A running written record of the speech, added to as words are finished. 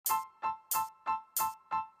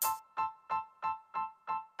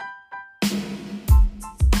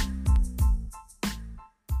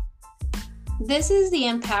This is the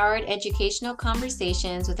Empowered Educational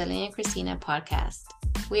Conversations with Aline and Christina podcast.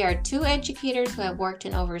 We are two educators who have worked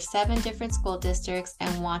in over 7 different school districts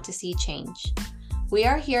and want to see change. We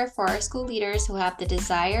are here for our school leaders who have the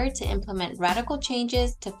desire to implement radical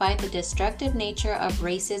changes to fight the destructive nature of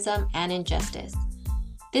racism and injustice.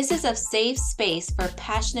 This is a safe space for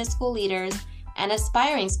passionate school leaders and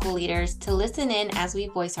aspiring school leaders to listen in as we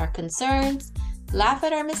voice our concerns, laugh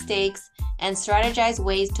at our mistakes, and strategize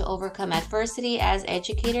ways to overcome adversity as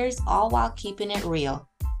educators, all while keeping it real.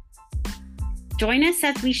 Join us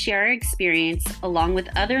as we share our experience along with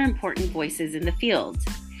other important voices in the field.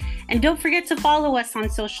 And don't forget to follow us on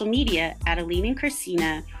social media at Aline and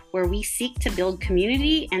Christina, where we seek to build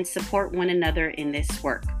community and support one another in this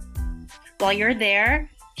work. While you're there,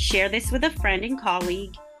 share this with a friend and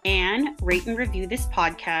colleague, and rate and review this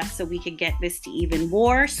podcast so we can get this to even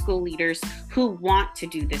more school leaders who want to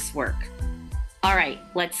do this work. All right,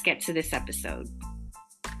 let's get to this episode.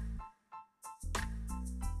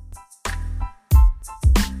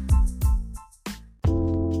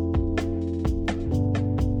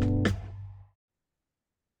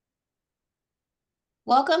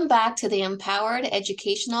 Welcome back to the Empowered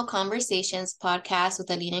Educational Conversations podcast with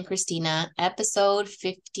Aline and Christina, episode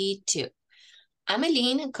 52. I'm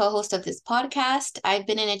Aline, co-host of this podcast. I've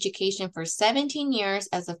been in education for 17 years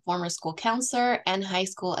as a former school counselor and high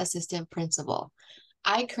school assistant principal.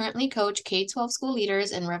 I currently coach K-12 school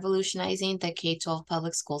leaders in revolutionizing the K-12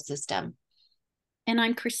 public school system. And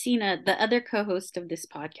I'm Christina, the other co-host of this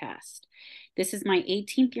podcast. This is my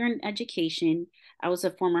 18th year in education. I was a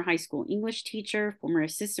former high school English teacher, former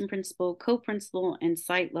assistant principal, co-principal, and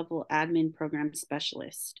site-level admin program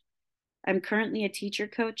specialist. I'm currently a teacher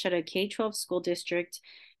coach at a K-12 school district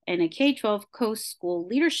and a K-12 co-school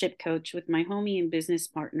leadership coach with my homie and business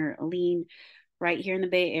partner, Aline, right here in the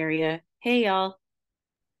Bay Area. Hey, y'all.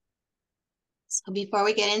 So before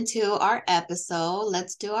we get into our episode,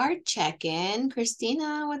 let's do our check-in.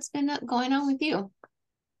 Christina, what's been going on with you?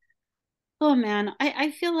 Oh, man,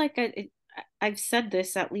 I feel like I've said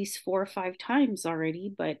this at least 4 or 5 times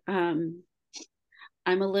already, but I'm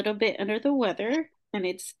a little bit under the weather. And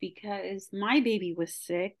it's because my baby was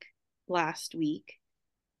sick last week.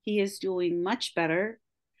 He is doing much better.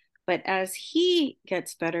 But as he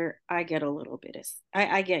gets better, I get a little bit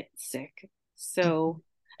I get sick. So,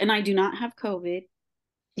 and I do not have COVID.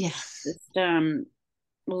 Yeah. Just a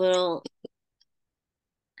little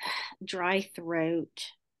dry throat,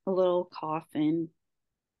 a little coughing,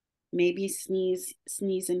 maybe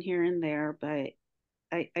sneezing here and there. But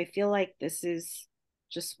I feel like this is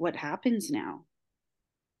just what happens now.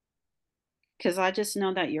 Because I just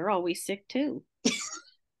know that you're always sick too.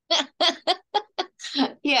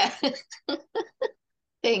 Yeah.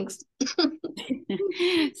 Thanks.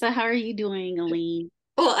 So how are you doing, Aline?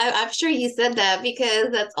 Well, I'm sure you said that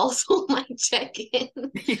because that's also my check-in.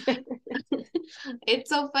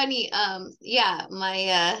 It's so funny. Yeah,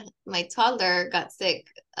 my toddler got sick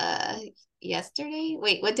yesterday.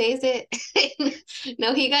 Wait, what day is it?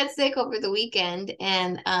 No, he got sick over the weekend,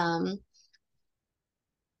 and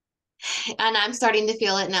I'm starting to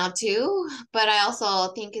feel it now too, but I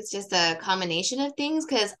also think it's just a combination of things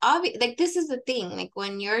because like this is the thing, like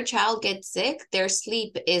when your child gets sick, their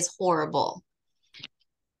sleep is horrible,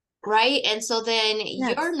 right? And so then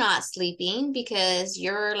Yes. you're not sleeping because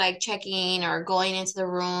you're like checking or going into the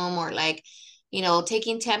room or like,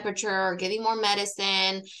 taking temperature or giving more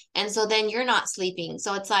medicine. And so then you're not sleeping.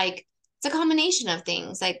 So it's like, it's a combination of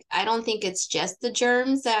things. Like, I don't think it's just the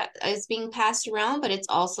germs that is being passed around, but it's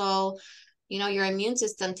also, your immune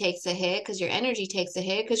system takes a hit because your energy takes a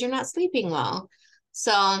hit because you're not sleeping well.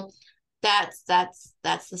 So that's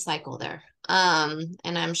the cycle there. And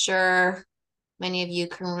I'm sure many of you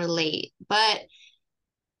can relate, but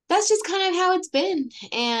that's just kind of how it's been.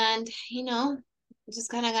 And,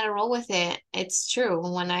 just kind of got to roll with it. It's true.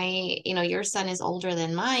 When your son is older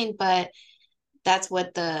than mine, but that's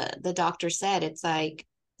what the doctor said. It's like,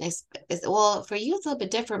 well, for you, it's a little bit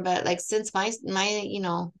different, but like, since my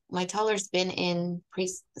toddler's been in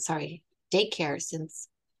daycare since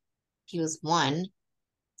he was 1.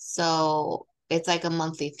 So it's like a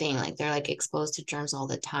monthly thing. Like they're like exposed to germs all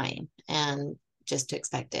the time and just to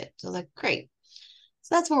expect it. So like, great.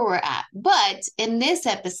 So that's where we're at. But in this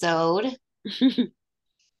episode,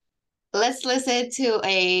 let's listen to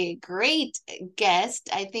a great guest.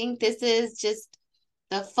 I think this is just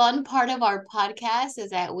the fun part of our podcast is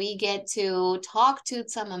that we get to talk to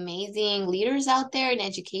some amazing leaders out there in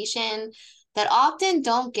education that often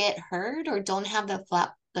don't get heard or don't have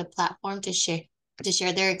the platform to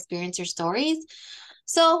share their experience or stories.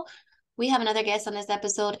 So we have another guest on this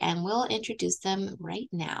episode and we'll introduce them right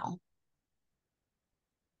now.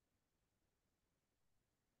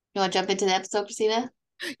 You want to jump into the episode, Christina?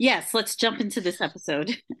 Yes, let's jump into this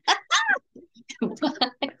episode.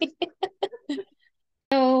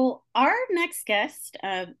 So, our next guest,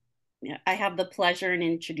 I have the pleasure in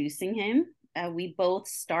introducing him. We both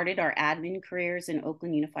started our admin careers in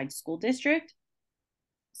Oakland Unified School District.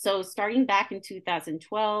 So, starting back in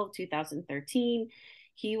 2012, 2013,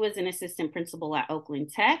 he was an assistant principal at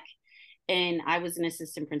Oakland Tech, and I was an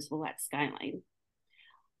assistant principal at Skyline.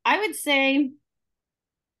 I would say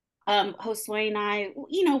Josue and I,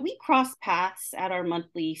 we crossed paths at our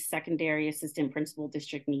monthly secondary assistant principal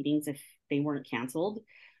district meetings if they weren't canceled.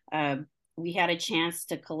 Uh, we had a chance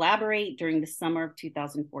to collaborate during the summer of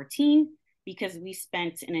 2014 because we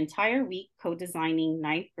spent an entire week co-designing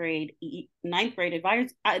ninth grade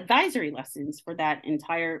advisory lessons for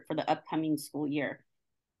the upcoming school year.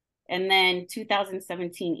 And then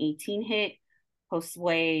 2017-18 hit.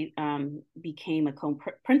 Josue became a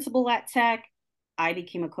co-principal at Tech. I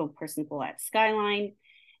became a co-principal at Skyline.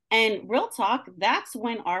 And real talk, that's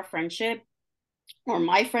when our friendship or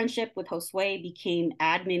my friendship with Josue became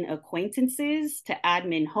admin acquaintances to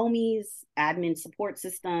admin homies, admin support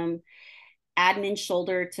system, admin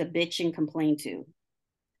shoulder to bitch and complain to.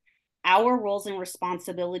 Our roles and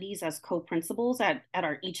responsibilities as co-principals at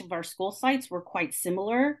each of our school sites were quite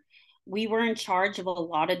similar. We were in charge of a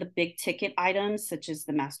lot of the big ticket items, such as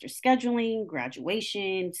the master scheduling,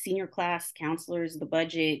 graduation, senior class, counselors, the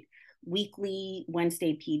budget, weekly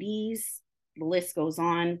Wednesday PDs. The list goes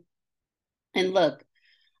on. And look,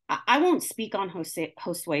 I won't speak on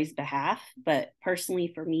Josue's behalf, but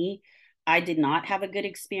personally for me, I did not have a good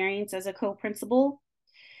experience as a co-principal.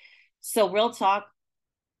 So real talk,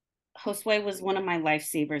 Josue was one of my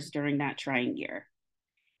lifesavers during that trying year.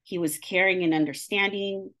 He was caring and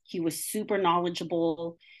understanding. He was super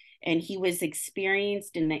knowledgeable, and he was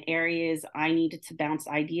experienced in the areas I needed to bounce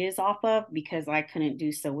ideas off of because I couldn't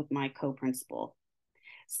do so with my co-principal.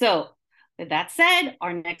 So, with that said,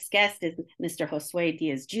 our next guest is Mr. Josue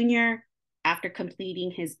Diaz Jr. After completing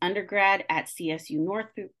his undergrad at CSU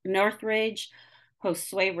Northridge,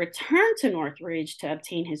 Josue returned to Northridge to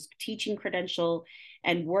obtain his teaching credential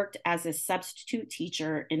and worked as a substitute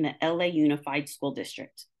teacher in the LA Unified School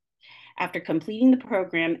District. After completing the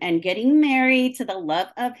program and getting married to the love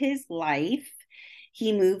of his life,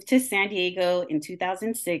 he moved to San Diego in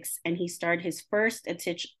 2006 and he started his first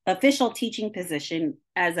official teaching position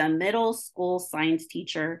as a middle school science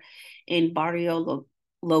teacher in Barrio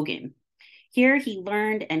Logan. Here, he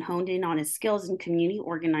learned and honed in on his skills in community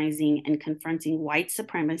organizing and confronting white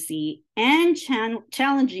supremacy and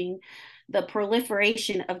challenging the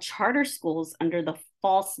proliferation of charter schools under the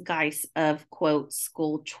false guise of, quote,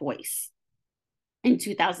 school choice. In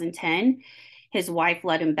 2010, his wife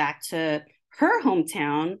led him back to her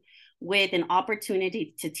hometown with an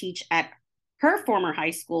opportunity to teach at her former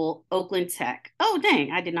high school, Oakland Tech. Oh,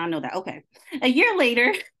 dang, I did not know that. Okay. A year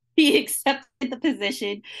later, he accepted the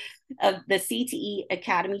position of the CTE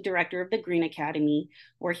Academy Director of the Green Academy,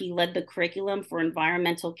 where he led the curriculum for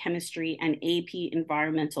environmental chemistry and AP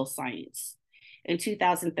environmental science. In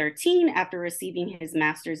 2013, after receiving his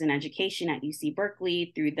master's in education at UC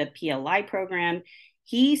Berkeley through the PLI program,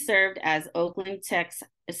 he served as Oakland Tech's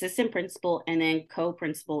assistant principal and then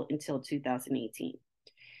co-principal until 2018.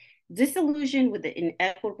 Disillusioned with the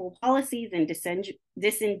inequitable policies and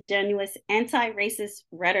disingenuous anti-racist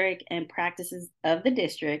rhetoric and practices of the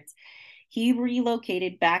district, he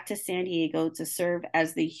relocated back to San Diego to serve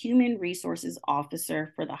as the human resources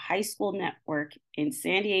officer for the high school network in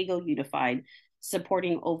San Diego Unified,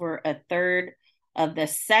 supporting over a third of the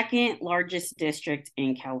second largest district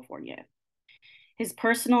in California. His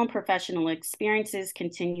personal and professional experiences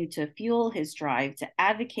continue to fuel his drive to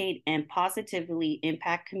advocate and positively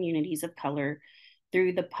impact communities of color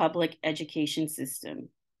through the public education system.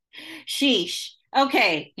 Sheesh.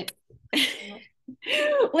 Okay. With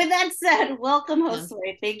that said, welcome,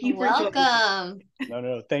 Josue. Thank you for joining us. Welcome.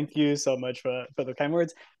 No. Thank you so much for the kind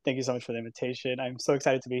words. Thank you so much for the invitation. I'm so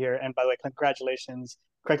excited to be here. And by the way, congratulations.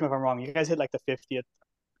 Correct me if I'm wrong. You guys hit like the 50th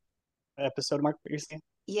episode mark previously.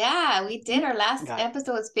 Yeah, we did. Our last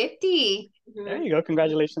episode was 50. There you go.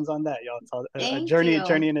 Congratulations on that, y'all. It's all a Thank journey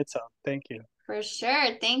you. in itself. Thank you. For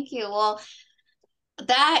sure. Thank you. Well,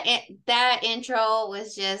 that intro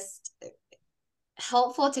was just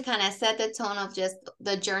helpful to kind of set the tone of just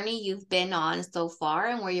the journey you've been on so far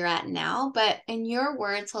and where you're at now. But in your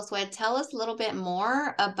words, Josue, tell us a little bit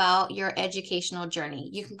more about your educational journey.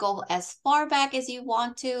 You can go as far back as you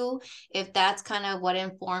want to, if that's kind of what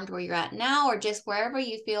informed where you're at now, or just wherever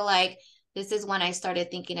you feel like this is when I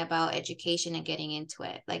started thinking about education and getting into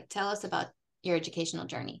it. Like, tell us about your educational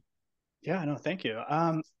journey. Yeah, no, thank you.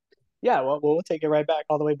 Yeah, well, we'll take it right back,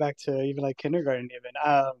 all the way back to even like kindergarten. Even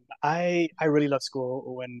I really love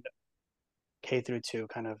school when K through two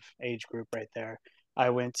kind of age group right there. I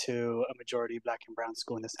went to a majority Black and brown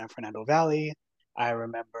school in the San Fernando Valley. I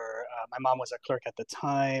remember my mom was a clerk at the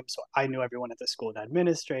time, so I knew everyone at the school, the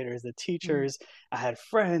administrators, the Mm-hmm. teachers. I had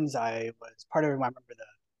friends. I was part of it. I remember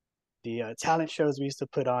the talent shows we used to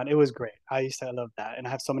put on. It was great. I used to love that, and I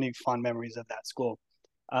have so many fond memories of that school.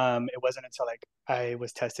 It wasn't until like I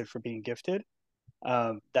was tested for being gifted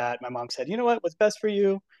that my mom said, you know what, what's best for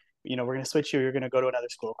you? You know, we're going to switch you. You're going to go to another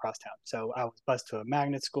school across town. So I was bused to a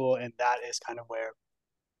magnet school, and that is kind of where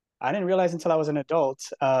I didn't realize until I was an adult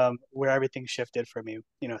where everything shifted for me.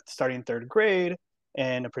 You know, starting third grade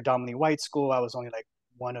in a predominantly white school, I was only like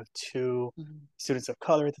one of two Mm-hmm. students of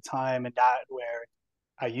color at the time, and that where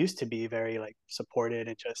I used to be very like supported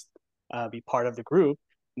and just be part of the group.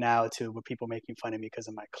 Now to where people making fun of me because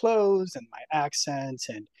of my clothes and my accent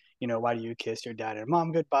and why do you kiss your dad and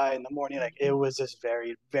mom goodbye in the morning? Like it was just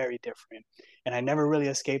very very different, and I never really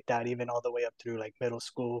escaped that even all the way up through like middle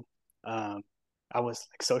school. Um, I was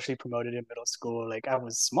like socially promoted in middle school. Like I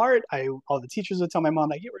was smart. I all the teachers would tell my mom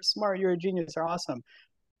like you were smart, you're a genius, you're awesome,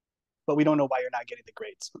 but we don't know why you're not getting the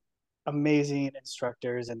grades. Amazing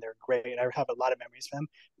instructors, and they're great. I have a lot of memories from them,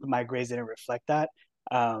 but my grades didn't reflect that.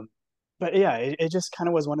 Um, but yeah, it just kind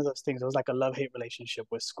of was one of those things. It was like a love hate relationship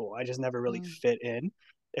with school. I just never really fit in,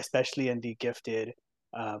 especially in the gifted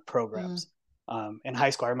Mm-hmm. programs. In high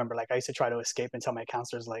school, I remember like I used to try to escape and tell my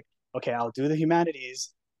counselors like, okay, I'll do the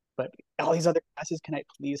humanities, but all these other classes, can I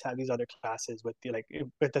please have these other classes with the like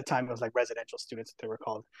at the time it was like residential students that they were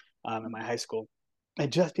called in my high school,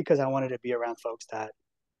 and just because I wanted to be around folks that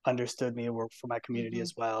understood me, worked for my community Mm-hmm.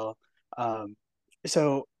 as well. Um,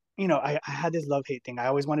 so I had this love hate thing. I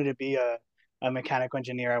always wanted to be a mechanical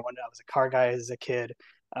engineer. I was a car guy as a kid.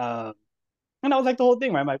 Um, and I was like the whole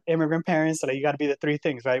thing, right? My immigrant parents said like, you got to be the three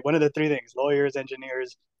things, right? One of the three things: lawyers,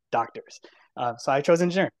 engineers, doctors. So I chose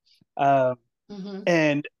engineering. Um, Mm-hmm.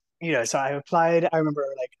 and so I applied. I remember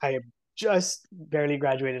like I just barely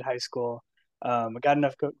graduated high school. I got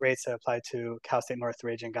enough grades to apply to Cal State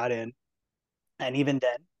Northridge and got in. And even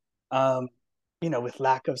then, um, with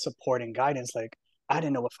lack of support and guidance, like I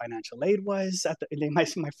didn't know what financial aid was in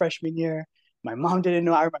my freshman year. My mom didn't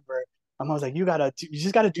know. I remember my mom was like, you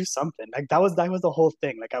just gotta do something." Like that was the whole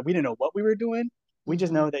thing. Like we didn't know what we were doing. We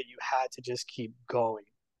just Mm-hmm. know that you had to just keep going.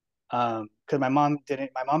 Because my mom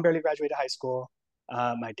barely graduated high school.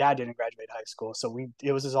 My dad didn't graduate high school, so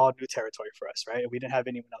it was just all new territory for us, right? We didn't have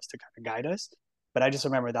anyone else to kind of guide us. But I just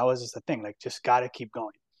remember that was just the thing, like just gotta keep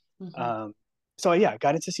going. Mm-hmm. Um, so yeah,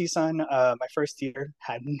 got into CSUN. My first year,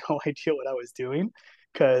 had no idea what I was doing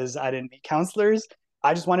because I didn't meet counselors.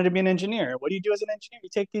 I just wanted to be an engineer. What do you do as an engineer? You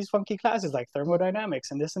take these funky classes like thermodynamics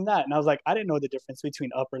and this and that. And I was like, I didn't know the difference between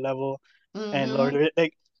upper level and lower Mm-hmm. level.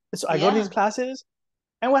 Like, so I go to these Yeah. classes,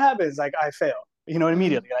 and what happens? Like, I fail. Mm-hmm.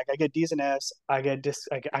 Immediately. Like, I get D's and F's. I get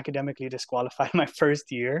academically disqualified my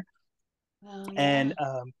first year, Oh and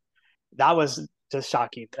yeah. that was just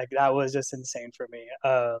shocking. Like, that was just insane for me.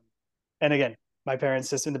 And again, my parents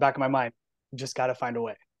just in the back of my mind, just got to find a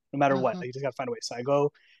way, no matter what. Mm-hmm. Like, you just got to find a way. So I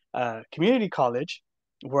go community college,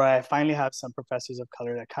 where I finally have some professors of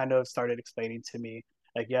color that kind of started explaining to me,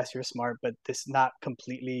 like, yes, you're smart, but this is not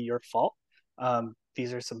completely your fault.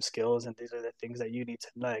 These are some skills, and these are the things that you need to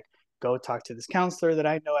like. Go talk to this counselor that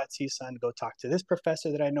I know at CSUN. Go talk to this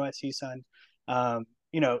professor that I know at CSUN.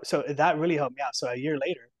 So that really helped me out. So a year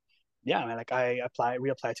later, yeah, man, like I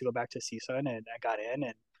reapplied to go back to CSUN, and I got in,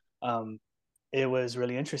 and um, it was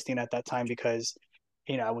really interesting at that time because,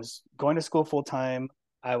 I was going to school full time.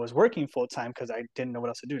 I was working full time because I didn't know what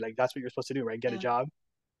else to do. Like that's what you're supposed to do, right? Get a Yeah. job,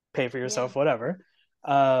 pay for Yeah. yourself, whatever.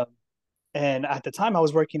 Um, and at the time, I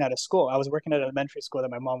was working at a school. I was working at an elementary school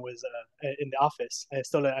that my mom was in the office. I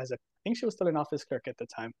think she was still an office clerk at the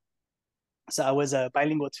time. So I was a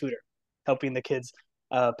bilingual tutor, helping the kids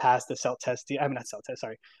pass the CELT test. I mean, not CELT test,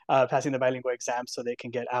 sorry, passing the bilingual exam so they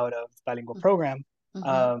can get out of the bilingual program. Mm-hmm.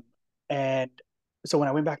 Um, and so when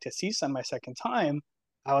I went back to CSUN my second time,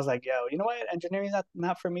 I was like, yo, you know what? Engineering's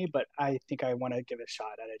not for me, but I think I want to give it a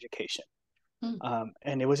shot at education. Mm-hmm.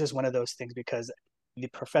 And it was just one of those things because the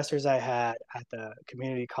professors I had at the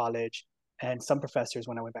community college and some professors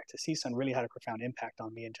when I went back to CSUN really had a profound impact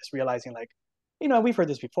on me, and just realizing like, we've heard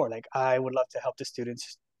this before. Like I would love to help the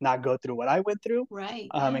students not go through what I went through, Right.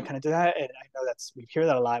 and Yeah. kind of do that. And I know we hear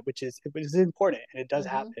that a lot, which is important, and it does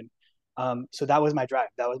Mm-hmm. happen. So that was my drive.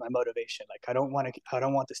 That was my motivation. Like I don't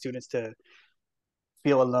want the students to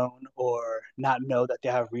feel alone or not know that they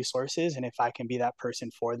have resources. And if I can be that person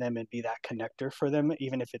for them and be that connector for them,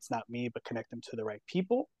 even if it's not me, but connect them to the right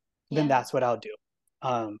people, then Yeah. that's what I'll do.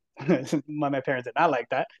 My parents did not like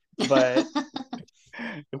that, but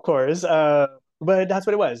of course, but that's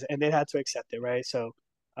what it was, and they had to accept it, right? So,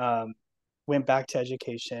 um, went back to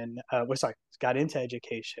education. Well, sorry, got into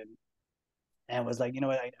education, and was like, you know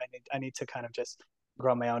what, I need to kind of just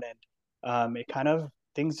grow on my own. And it kind of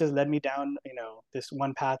things just led me down, this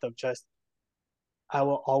one path of just I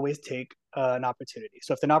will always take an opportunity.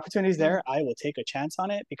 So if an opportunity is Mm, there, I will take a chance on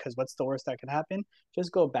it because what's the worst that can happen?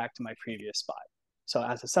 Just go back to my previous spot. So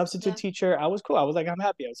as a substitute yeah. teacher, I was cool. I was like, I'm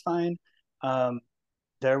happy. I was fine. Um,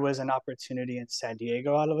 there was an opportunity in San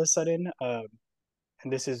Diego all of a sudden.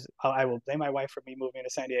 And this is, I will blame my wife for me moving to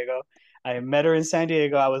San Diego. I met her in San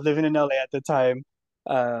Diego. I was living in LA at the time.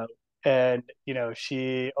 Uh, and,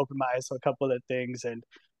 she opened my eyes to a couple of things. And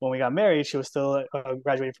when we got married, she was still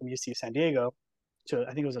graduating from UC San Diego. So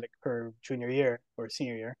I think it was like her junior year or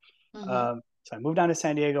senior year. Mm-hmm. So I moved down to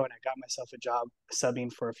San Diego and I got myself a job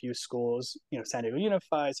subbing for a few schools, San Diego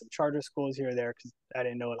Unified, some charter schools here or there, because I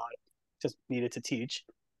didn't know a lot, just needed to teach.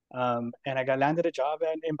 And I got landed a job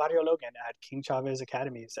in Barrio Logan at King Chavez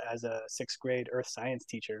Academies as a sixth grade earth science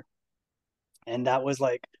teacher. And that was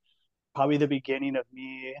like probably the beginning of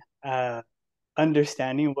me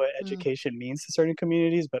understanding what Mm, education means to certain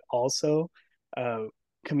communities, but also uh,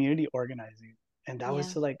 community organizing. And that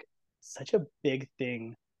was yeah. like such a big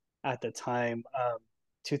thing at the time.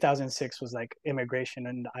 2006 was like immigration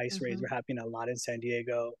and the ICE raids were Mm-hmm. happening a lot in San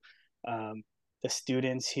Diego. Um, the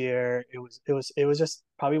students here, it was just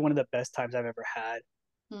probably one of the best times I've ever had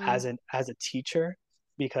Mm. as a teacher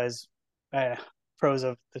because uh, pros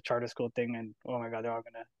of the charter school thing and oh my god, they're all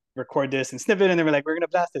gonna record this and snip it and they were like we're gonna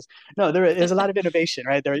blast this. No, there's a lot of innovation,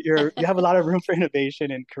 right? You have a lot of room for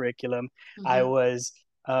innovation in curriculum. I Mm-hmm. was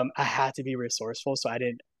I had to be resourceful, so I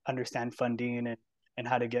didn't understand funding and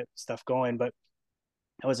how to get stuff going, but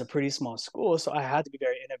it was a pretty small school, so I had to be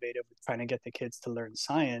very innovative with trying to get the kids to learn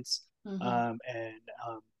science Mm-hmm. um, and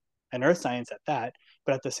um, and earth science at that.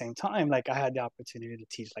 But at the same time, like I had the opportunity to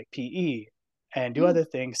teach like PE and do Mm, other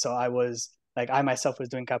things. So I was like I myself was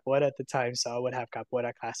doing capoeira at the time, so I would have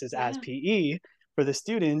capoeira classes as yeah. PE for the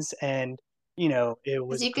students, and it Because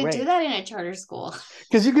was you could do great that in a charter school.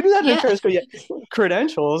 because you could do that in a Yeah. charter school. Yeah,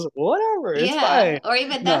 credentials, whatever, it's Yeah. fine. Or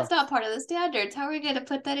even No, that's not part of the standards. How are we going to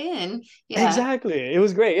put that in? Yeah. exactly. It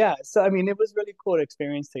was great. Yeah. So I mean, it was really cool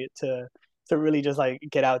experience to really just like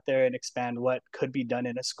get out there and expand what could be done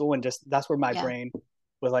in a school, and just that's where my Yeah. brain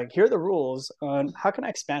was like, here are the rules on how can I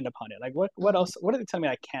expand upon it? Like what Mm-hmm. else? What are they telling me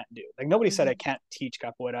I can't do? Like nobody said I Mm-hmm. can't teach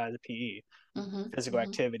capoeira as a PE, Mm-hmm. physical Mm-hmm.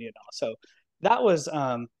 activity and all. So that was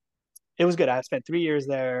it was good. I spent 3 years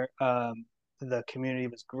there. The community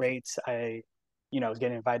was great. I was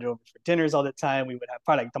getting invited over for dinners all the time. We would have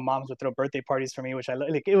probably like the moms would throw birthday parties for me, which I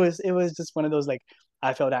like. It was just one of those like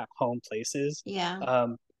I felt at home places. Yeah.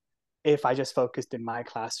 Um, if I just focused in my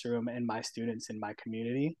classroom and my students in my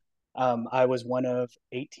community, I was one of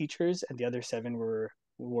 8 teachers, and the other 7 were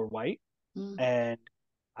white. Mm. And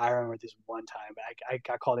I remember this one time I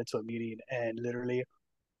got called into a meeting, and literally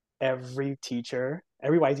every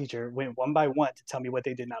white teacher went one by one to tell me what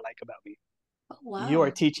they did not like about me. Oh, You are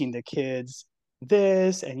wow. teaching the kids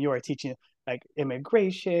this, and you are teaching like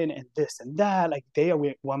immigration and this and that. Like they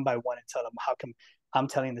went one by one and tell them how come I'm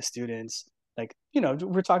telling the students like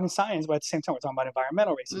we're talking science, but at the same time we're talking about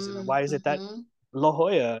environmental racism. And why is it that Mm-hmm. La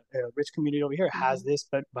Jolla, a rich community over here, has Mm-hmm. this,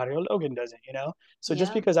 but Barrio Logan doesn't? So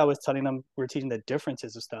just Yeah. because I was telling them we're teaching the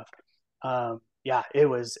differences of stuff, yeah, it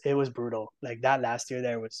was brutal. Like that last year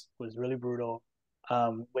there was really brutal,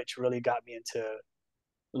 which really got me into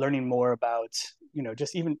learning more about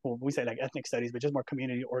just even well, we say like ethnic studies, but just more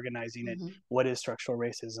community organizing and Mm-hmm. what is structural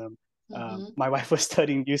racism. Mm-hmm. My wife was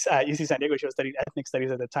studying at UC San Diego. She was studying ethnic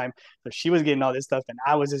studies at the time, so she was getting all this stuff, and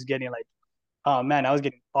I was just getting like, oh man, I was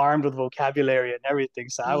getting armed with vocabulary and everything,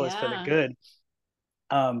 so I was feeling Yeah. good.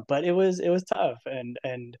 But it was tough,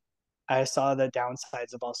 and I saw the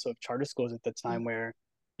downsides of also charter schools at the time where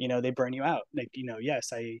they burn you out. Like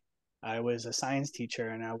yes, I was a science teacher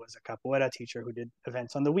and I was a capoeira teacher who did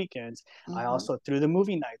events on the weekends. I Mm-hmm. also threw the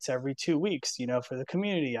movie nights every 2 weeks, for the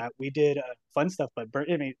community. We did fun stuff, but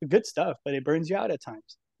I mean, good stuff, but it burns you out at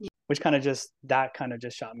times, which kind of just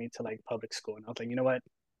shot me to like public school. And I was like, you know what?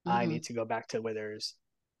 I Mm-hmm. need to go back to where there's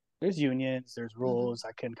unions, there's Mm-hmm. rules.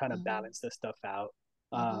 I can kind of Mm-hmm. balance this stuff out.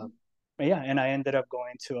 Mm-hmm. But yeah, and I ended up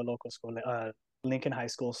going to a local school, Lincoln High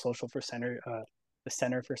School the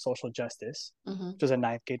Center for Social Justice, Mm-hmm. which was a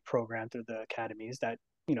ninth grade program through the academies that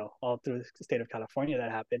all through the state of California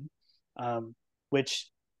that happened, um, which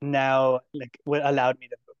now like what allowed me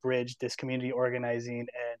to bridge this community organizing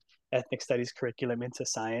and ethnic studies curriculum into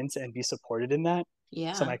science and be supported in that.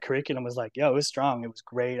 So Yeah. my curriculum was like, yo, it was strong. It was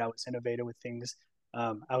great. I was innovative with things.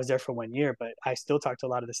 I was there for 1 year, but I still talked to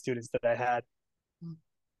a lot of the students that I had,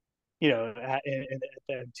 in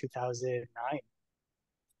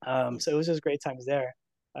 2009. So it was just great times there.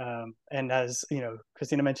 And as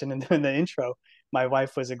Christina mentioned in the intro, my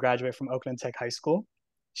wife was a graduate from Oakland Tech High School.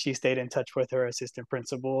 She stayed in touch with her assistant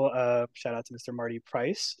principal. Shout out to Mr. Marty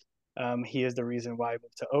Price. He is the reason why I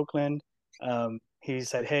moved to Oakland. He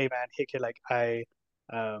said, "Hey man, hey kid, like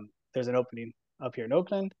there's an opening up here in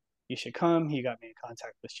Oakland. You should come." He got me in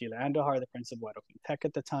contact with Sheila Andahar, the principal at Oakland Tech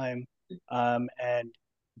at the time. And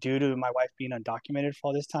due to my wife being undocumented for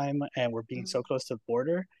all this time and we're being so close to the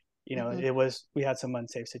border, Mm-hmm. we had some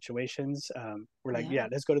unsafe situations. We're like, Yeah. yeah,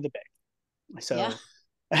 let's go to the Bay. Yeah. So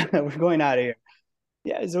we're going out of here.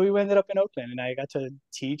 Yeah, so we ended up in Oakland, and I got to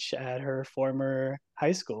teach at her former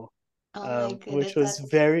high school, Oh my which goodness,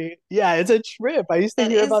 was yeah, it's a trip. I used to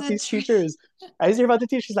that hear is about a these trip. teachers. I used to hear about the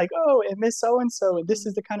teachers like, oh, and Miss So and So, and this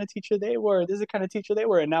is the kind of teacher they were. This is the kind of teacher they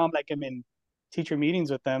were. And now I'm in teacher meetings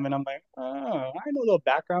with them, and I'm like, oh, I know a little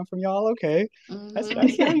background from y'all. Okay, that's how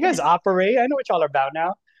you Mm-hmm. guys operate. I know what y'all are about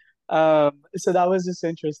now. So that was just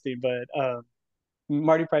interesting, but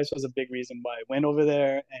Marty Price was a big reason why I went over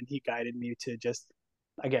there, and he guided me to just,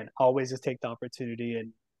 again, always just take the opportunity.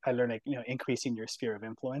 And I learned, like, increasing your sphere of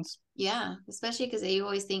influence. Yeah, especially because you're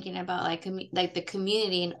always thinking about like like the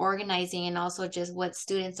community and organizing, and also just what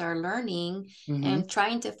students are learning, Mm-hmm. and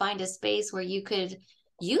trying to find a space where you could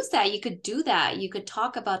use that, you could do that, you could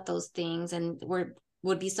talk about those things, and where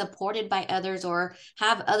would be supported by others, or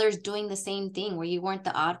have others doing the same thing, where you weren't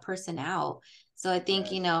the odd person out. So I think,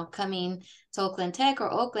 Right. coming to Oakland Tech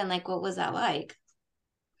or Oakland, like what was that like?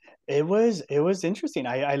 It was interesting.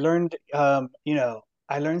 I learned,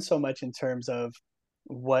 I learned so much in terms of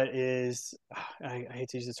what is, I hate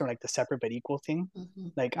to use this term, like the separate but equal thing. Mm-hmm,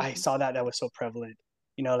 Like I mm-hmm, saw that was so prevalent.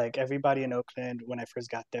 Like everybody in Oakland when I first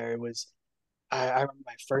got there, it was I remember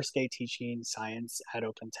my first day teaching science at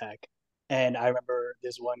Oakland Tech, and I remember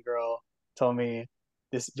this one girl told me,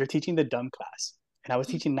 "This you're teaching the dumb class," and I was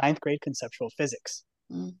teaching ninth grade conceptual physics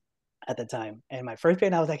mm-hmm, at the time. And my first day,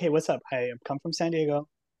 and I was like, "Hey, what's up? I come from San Diego.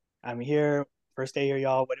 I'm here, first day here,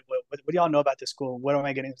 y'all. What do y'all know about this school? What am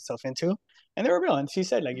I getting myself into?" And they were real. And she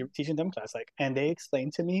said, like, "You're teaching dumb class," like, and they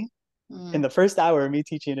explained to me in mm-hmm. the first hour of me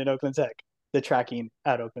teaching at Oakland Tech the tracking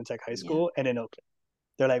at Oakland Tech High Yeah. School and in Oakland.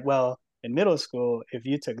 They're like, well, in middle school, if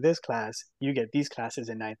you took this class, you get these classes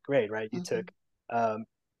in ninth grade, right? You Mm-hmm, took um,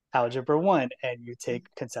 algebra one and you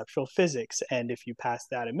take conceptual physics. And if you pass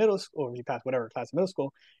that in middle school, or if you pass whatever class in middle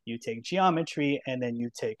school, you take geometry and then you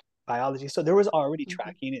take biology. So there was already mm-hmm.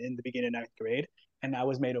 tracking in the beginning of ninth grade. And I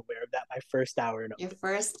was made aware of that my first hour in Your Oakland.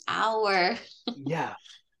 first hour Yeah. by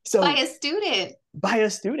So a student. by a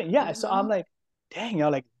student, yeah. So I'm Mm-hmm. like, dang,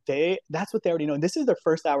 y'all, like that's what they already know. And this is their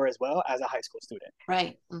first hour as well as a high school student.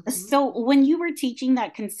 Right. Mm-hmm. So when you were teaching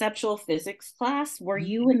that conceptual physics class, were Mm-hmm.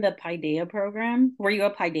 you in the Paideia program? Were you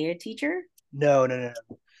a Paideia teacher? No, no, no,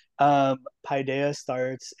 no. Paideia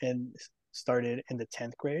started in the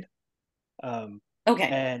 10th grade. Um, Okay.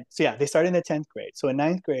 and so yeah, they started in the 10th grade. So in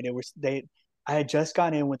ninth grade, I had just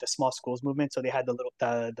gone in with the small schools movement, so they had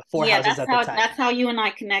the four Yeah, houses at the time. that's how you and I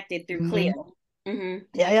connected through Hmm. Cleo. Mm-hmm.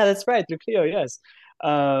 Yeah, yeah, that's right, through Cleo, yes.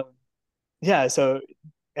 Um, yeah, so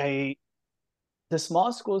I the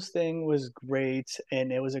small schools thing was great,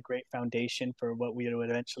 and it was a great foundation for what we would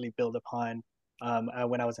eventually build upon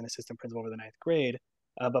when I was an assistant principal over the ninth grade.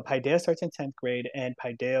 But Paideia starts in 10th grade, and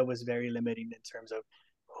Paideia was very limiting in terms of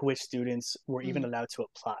which students were even allowed to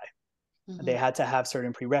apply. They Mm-hmm. had to have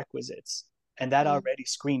certain prerequisites, and that Mm-hmm. already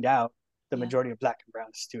screened out the Yeah. majority of Black and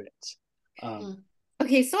Brown students. Um, Mm-hmm.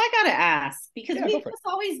 Okay, so I gotta ask because yeah, go we've for it. just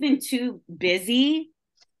always been too busy.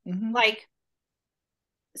 Mm-hmm. Like,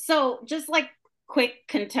 so just like quick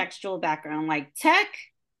contextual background, like tech,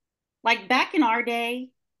 like back in our day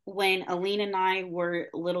when Aline and I were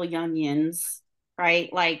little youngins,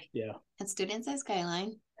 right? Like Yeah. And students at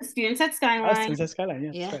Skyline. students at Us, Skyline, Princess Skyline.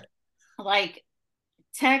 Yeah, that's Yeah. right. like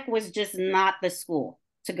tech was just not the school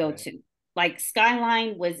to go Right. to. Like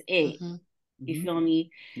Skyline was it. Mm-hmm. You Mm-hmm. feel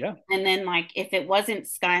me? Yeah. And then like if it wasn't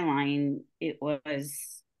Skyline, it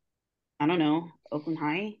was I don't know, Oakland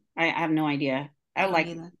High. I have no idea. I I don't like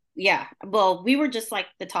either. yeah. Well, we were just like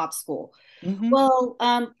the top school. Mm-hmm. Well,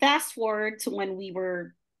 fast forward to when we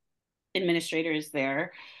were administrators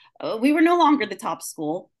there, we were no longer the top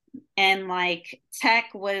school, and like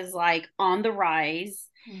tech was like on the rise,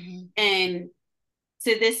 Mm-hmm. and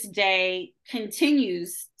to this day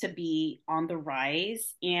continues to be on the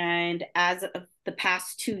rise. And as of the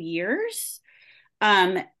past 2 years,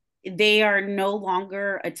 um, they are no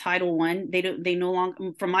longer a Title One. They no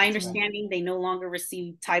longer, from my That's right. understanding, they no longer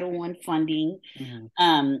receive Title One funding.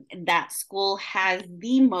 Mm-hmm. That school has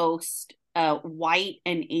the most white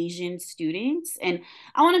and Asian students, and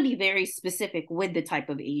I want to be very specific with the type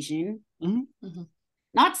of Asian. Mm-hmm. Mm-hmm.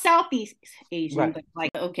 Not Southeast Asian, Right. but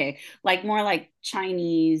like, okay, like more like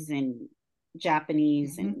Chinese and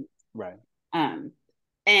Japanese Mm-hmm. and Right. um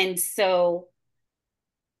and so,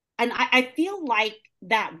 and I feel like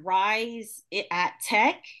that rise at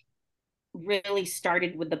Tech really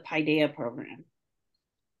started with the Paideia program.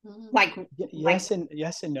 Mhm. Like, like, Yes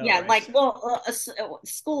and no, yeah, right? like, So well,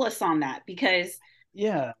 school us on that, because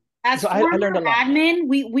yeah. as So I former learned a lot. admin,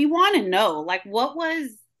 we want to know, like, what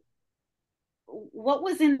was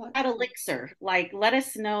in What? that elixir. Like, let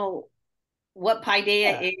us know what Paideia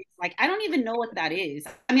Yeah. is. Like, I don't even know what that is.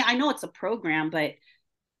 I mean, I know it's a program, but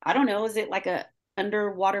I don't know. Is it like a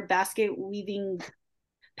underwater basket weaving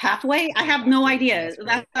pathway? I Great have no pathway. idea. That's That's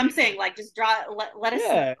right. what I'm saying. Like, just draw. Let us know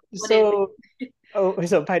Yeah. what it So is.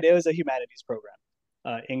 so Paideia is a humanities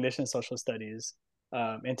program, English and social studies,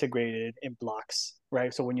 integrated in blocks,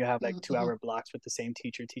 right? So when you have like two Mm-hmm. hour blocks with the same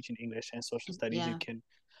teacher teaching English and social studies, you Yeah. can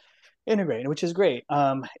integrate, which is great.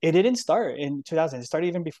 It didn't start in 2000. It started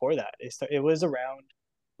even before that. It was around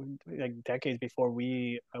like decades before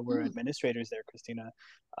we were Mm. administrators there, Christina.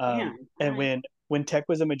 Damn. All And right. when Tech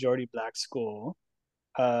was a majority Black school,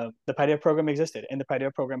 the Paideia program existed, and the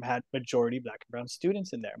Paideia program had majority Black and Brown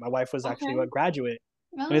students in there. My wife was actually Okay. a graduate,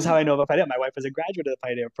 and this is how I Oh. know about Paideia. My wife was a graduate of the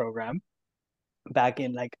Paideia program back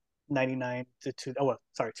in like 99 to 2, oh, well,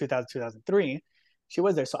 sorry, 2000, 2003. She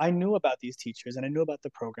was there. So I knew about these teachers and I knew about the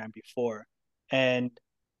program before. And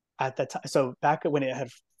at that time, so back when it had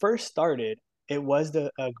first started, it was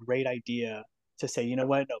a great idea to say, you know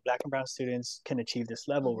what, no, Black and Brown students can achieve this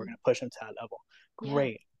level. We're Mm-hmm. going to push them to that level. Yeah.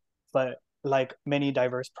 Great. But like many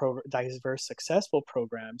diverse successful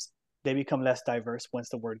programs, they become less diverse once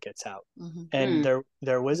the word gets out. Mm-hmm. And Mm.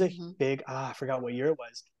 there was a Mm-hmm. big, I forgot what year it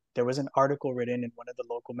was. There was an article written in one of the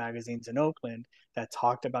local magazines in Oakland that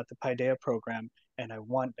talked about the Paideia program. And I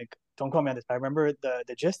want, like, don't quote me on this, but I remember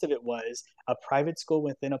the gist of it was a private school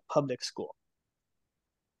within a public school.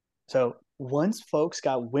 So once folks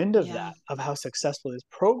got wind of Yeah. that, of how successful this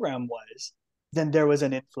program was, then there was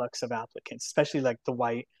an influx of applicants, especially like the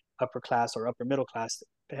white upper class or upper middle class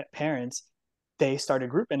parents. They started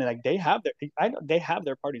grouping, and like they have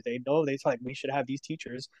their parties. They know they like we should have these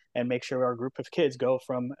teachers and make sure our group of kids go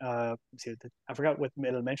from I forgot what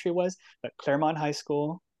elementary was, but Claremont High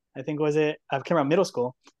School, I think was it. Claremont Middle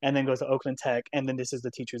School, and then goes to Oakland Tech, and then this is the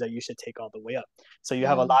teachers that you should take all the way up. So you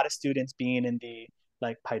have a Mm. lot of students being in the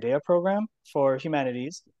like Paideia program for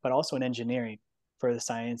humanities, but also in engineering for the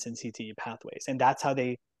science and CTE pathways. And that's how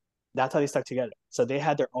they stuck together. So they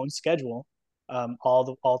had their own schedule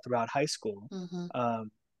all throughout high school, Mm-hmm. um,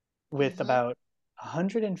 with Mm-hmm. about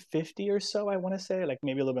 150 or so, I want to say, like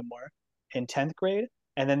maybe a little bit more in 10th grade,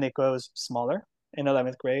 and then it goes smaller in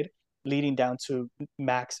 11th grade, leading down to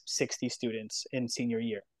max 60 students in senior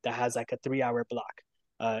year. That has like a 3 hour block.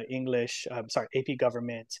 English, sorry, AP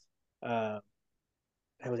government, uh,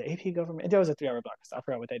 it was AP government. There was a 3 hour block. I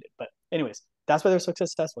forgot what they did. But anyways, that's why they're so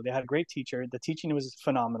successful. They had a great teacher. The teaching was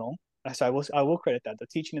phenomenal. So I will credit that. The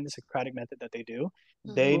teaching and the Socratic method that they do,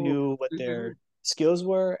 they Mm-hmm. Ooh. knew what Mm-hmm. their skills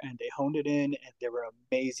were and they honed it in, and they were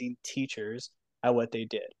amazing teachers at what they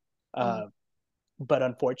did. Mm. Uh, but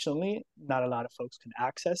unfortunately, not a lot of folks can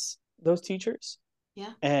access those teachers.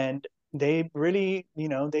 Yeah. And they really,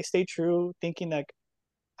 they stay true thinking like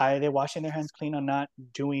they're washing their hands clean on not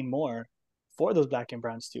doing more for those Black and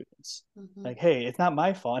brown students. Mm-hmm. Like, hey, it's not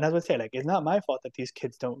my fault. And I would say, like, it's not my fault that these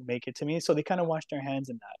kids don't make it to me. So they kind of washed their hands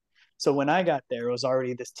in that. So when I got there, it was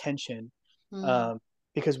already this tension, Mm. um,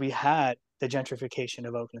 because we had the gentrification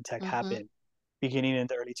of Oakland Tech Mm-hmm. happen beginning in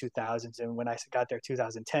the early 2000s. And when I got there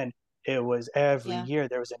 2010, it was every Yeah. year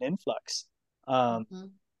there was an influx. Um, Mm-hmm.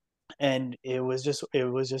 and it was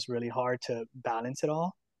just really hard to balance it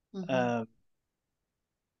all. Mm-hmm. Um,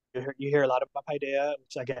 you hear a lot about Paideia,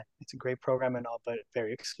 which again, it's a great program and all, but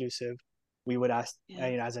very exclusive. We would ask, Yeah.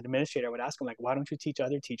 as an administrator, I would ask them like, why don't you teach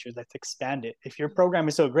other teachers? Let's expand it. If your program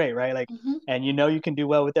is so great, right? Like, Mm-hmm. and you can do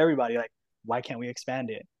well with everybody, like, why can't we expand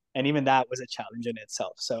it? And even that was a challenge in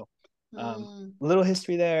itself. So, Mm. a little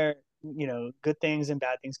history there. Good things and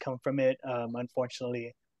bad things come from it.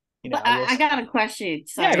 Unfortunately, But I will. I got a question.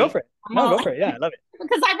 Yeah, go Sorry. for it. I'm No, all go for it. Yeah, I love it.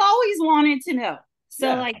 because I've always wanted to know. So,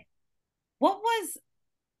 Yeah. like, what was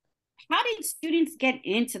how did students get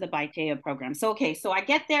into the Baiteo program? So, okay, so I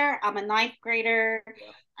get there, I'm a ninth grader,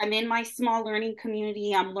 Yeah. I'm in my small learning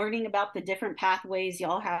community, I'm learning about the different pathways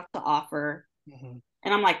y'all have to offer. Mm-hmm.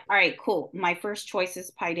 And I'm like, all right, cool. My first choice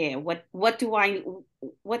is paideia.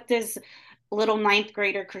 What does little ninth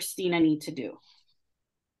grader Christina need to do?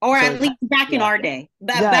 Or So at least back in yeah, our day,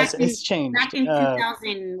 yeah, back it's back changed. in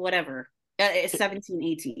 2000, whatever, 17,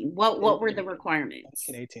 18. What were the requirements?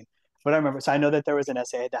 1918. But I remember, so I know that there was an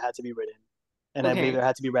essay that had to be written, and I believe Okay, there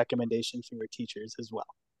had to be recommendations from your teachers as well.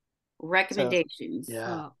 So recommendations.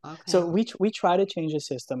 yeah, Oh, okay. so we try to change the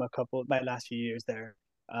system a couple my last few years there,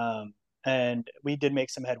 and we did make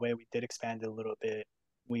some headway. We did expand it a little bit.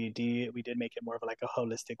 We did make it more of like a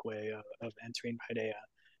holistic way of entering Paideia.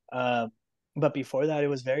 Um, but before that, it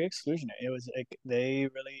was very exclusionary. It was like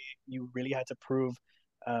you really had to prove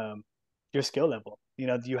um, your skill level. You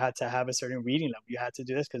know, you had to have a certain reading level. You had to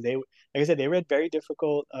do this because like I said, they read very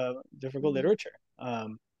difficult Mm, literature,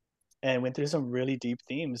 and went through some really deep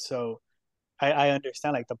themes. So I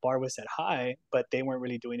understand like the bar was set high, but they weren't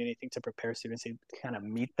really doing anything to prepare students to kind of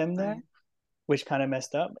meet them there, right. which kind of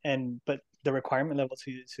messed up. And but the requirement level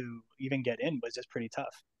to even get in was just pretty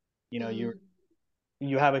tough. You know, Mm,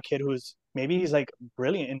 you have a kid who's maybe he's like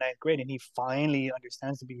brilliant in ninth grade and he finally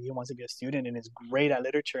understands he wants to be a student and is great at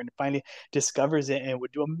literature and finally discovers it and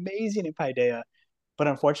would do amazing in Paideia. But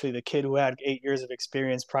unfortunately, the kid who had 8 years of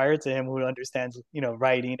experience prior to him, who understands,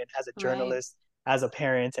 writing and has a right. journalist as a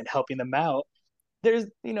parent and helping them out,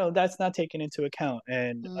 that's not taken into account.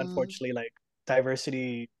 And Mm. unfortunately, like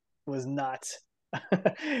diversity was not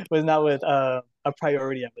was not with a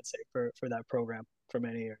priority, I would say, for that program for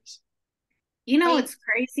many years. You know Wait. what's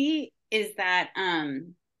crazy is that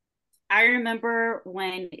I remember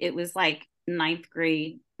when it was like ninth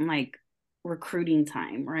grade, like recruiting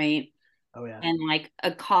time, right? Oh yeah. And like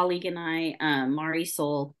a colleague and I, Mari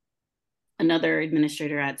Sol, another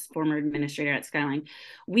former administrator at Skyline,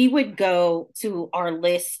 we would go to our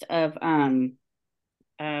list of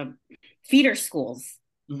uh, feeder schools.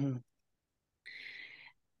 Mm-hmm.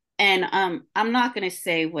 And I'm not going to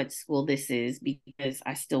say what school this is because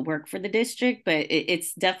I still work for the district, but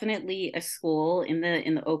it's definitely a school in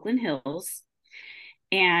the Oakland Hills.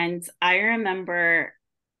 And I remember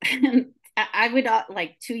I would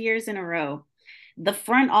like 2 years in a row, the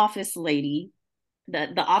front office lady,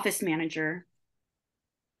 the office manager,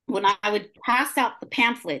 when I would pass out the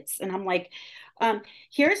pamphlets, and I'm like,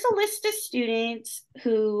 here's a list of students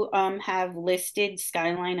who have listed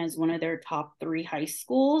Skyline as one of their top 3 high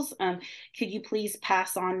schools. Could you please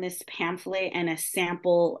pass on this pamphlet and a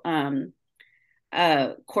sample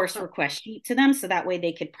course request sheet to them so that way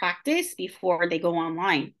they could practice before they go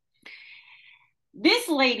online? This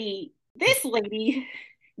lady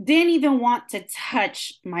didn't even want to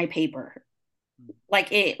touch my paper,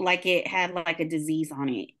 like it had like a disease on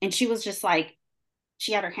it, and she was just like,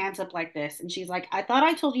 she had her hands up like this, and she's like, I thought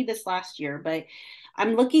I told you this last year, but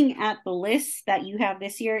I'm looking at the list that you have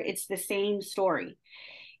this year. It's the same story.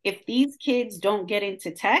 If these kids don't get into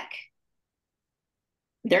tech,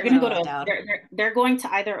 they're They're going to gonna go go to down. they're going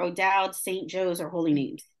to either O'Dowd, St. Joe's, or Holy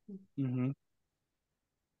Names. Mm-hmm.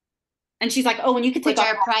 And she's like, oh, and you could take Which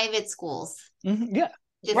off are private schools. Mm-hmm. Yeah.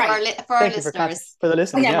 For right. for our Thank you for listeners. for the Oh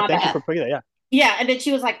listeners. yeah, Yeah. my Thank you bad. Yeah. for putting that. Yeah. Yeah, and then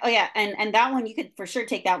she was like, "Oh yeah, and that one you could for sure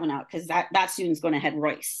take that one out because that student's going to head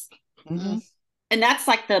Royce, Mm. Mm-hmm. and that's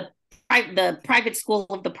like the private school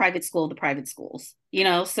of the private school of the private schools, you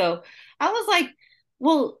know." So I was like,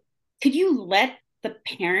 "Well, could you let the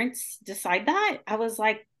parents decide that?" I was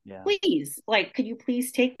like, Yeah. "Please, like, could you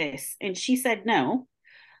please take this?" And she said no.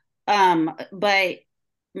 But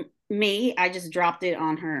me, I just dropped it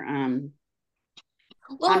on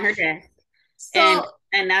Well, her desk and so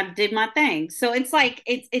and I did my thing. So it's like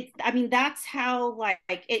it's I mean that's how like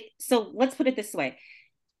it so let's put it this way.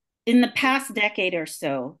 In the past decade or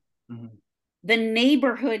so, Mm-hmm. the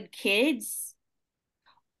neighborhood kids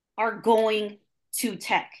are going to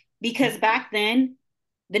tech because back then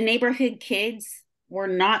the neighborhood kids were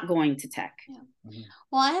not going to tech. yeah. Mm-hmm.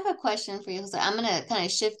 Well, I have a question for you. So I'm gonna kind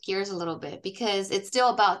of shift gears a little bit because it's still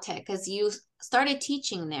about tech. Because you started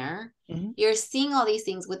teaching there, Mm-hmm. you're seeing all these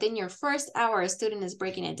things within your first hour. A student is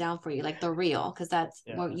breaking it down for you, like the real, because that's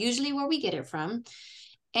Yeah. usually where we get it from.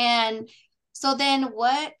 And so then,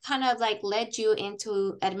 what kind of like led you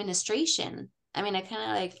into administration? I mean, I kind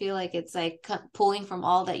of like feel like it's like pulling from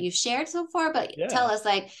all that you've shared so far, but tell Yeah. us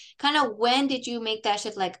like kind of when did you make that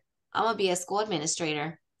shift? Like, I'm gonna be a school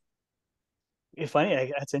administrator. It's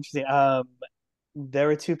funny. That's interesting. There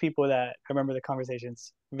were two people that I remember the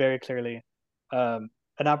conversations very clearly. Um,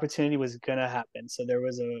 an opportunity was gonna happen. So there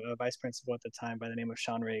was a vice principal at the time by the name of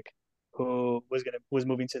Sean Rake, who was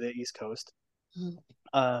moving to the East Coast. Mhm.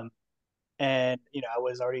 Um, and I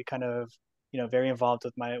was already kind of very involved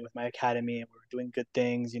with my academy, and we were doing good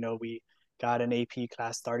things. We got an AP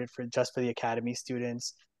class started for just for the academy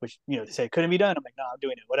students, which they say it couldn't be done. I'm like, no, I'm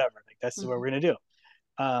doing it, whatever. Like that's what Mm-hmm. we're gonna do.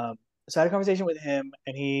 So I had a conversation with him,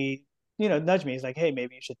 and he nudged me. He's like, hey,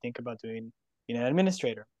 maybe you should think about doing an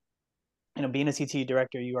administrator. Being a CT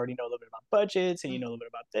director, you already know a little bit about budgets and you know a little bit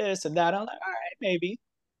about this and that. I'm like, all right, maybe.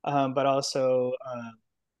 But also,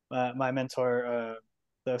 my mentor,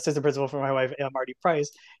 the assistant principal for my wife, Marty Price,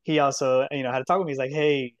 he also, had to talk with me. He's like,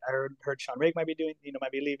 hey, I heard Sean Rake might be doing,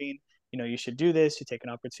 might be leaving. You should do this. You take an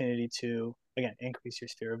opportunity to, again, increase your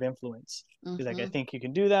sphere of influence. He's like, I Mm-hmm. think you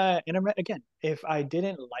can do that. And again, if I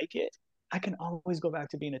didn't like it, I can always go back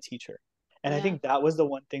to being a teacher. And I Yeah. think that was the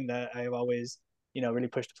one thing that I've always really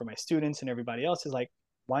pushed for my students and everybody else is like,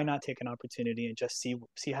 why not take an opportunity and just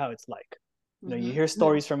see how it's like? You Mm-hmm. hear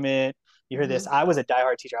stories from it. You hear this. Mm-hmm. I was a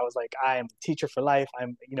diehard teacher. I was like, I am a teacher for life.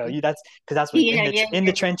 I'm, that's because that's what Yeah, yeah, in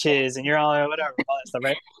the yeah. trenches and you're all whatever, all that stuff,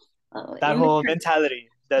 right? Oh, That in the whole trenches. mentality,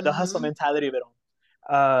 the hustle Mm-hmm. mentality of it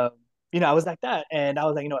all. I was like that, and I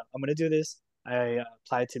was like, what, I'm gonna do this. I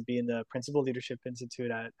applied to be in the Principal Leadership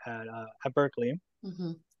Institute at Berkeley,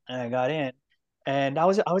 Mm-hmm. and I got in, and I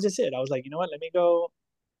was just it. I was like, what, let me go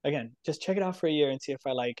again, just check it out for a year and see if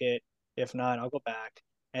I like it. If not, I'll go back.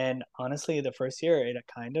 And honestly, the first year, it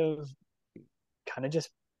kind of just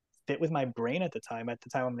fit with my brain at the time. At the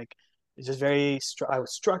time, I'm like, it's just I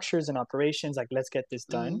was structures and operations. Like, let's get this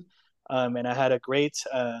done. Mm-hmm. And I had a great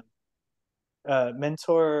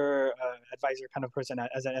mentor, advisor kind of person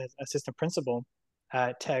as an assistant principal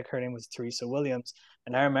at Tech. Her name was Teresa Williams.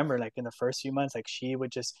 And I remember like in the first few months, like she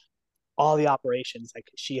would just all the operations. Like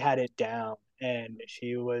she had it down, and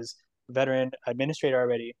she was a veteran administrator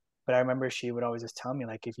already. But I remember she would always just tell me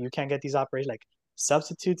like, if you can't get these operations, like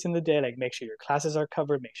substitutes in the day, like make sure your classes are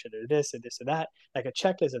covered, make sure they're this or this or that, like a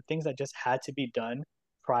checklist of things that just had to be done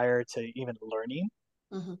prior to even learning.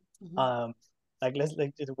 Mm-hmm. Mm-hmm. Um, like let's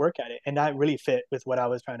like just work at it, and that really fit with what I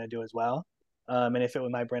was trying to do as well. And it fit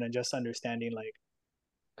with my brain and just understanding like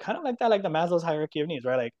kind of like that, like the Maslow's hierarchy of needs,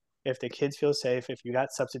 right? Like if the kids feel safe, if you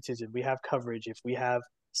got substitutes, if we have coverage, if we have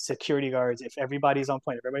security guards, if everybody's on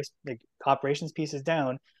point, if everybody's like operations piece is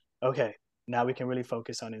down, okay, now we can really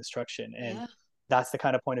focus on instruction. And Yeah. that's the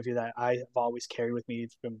kind of point of view that I have always carried with me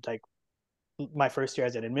from like my first year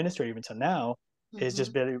as an administrator until now is Mm-hmm.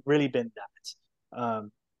 just really been that.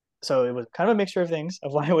 So it was kind of a mixture of things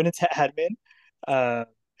of why I went into admin uh,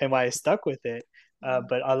 and why I stuck with it. Mm-hmm.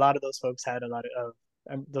 But a lot of those folks had a lot of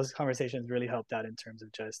those conversations really helped out in terms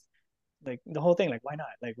of just like the whole thing. Like, why not?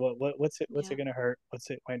 Like, what's it Yeah. gonna hurt?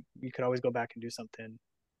 You could always go back and do something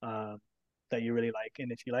um, that you really like,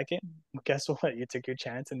 and if you like it, guess what? You took your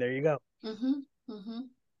chance, and there you go. Mm-hmm. Mm-hmm.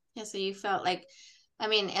 Yeah, so you felt like, I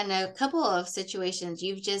mean, in a couple of situations,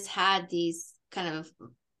 you've just had these kind of,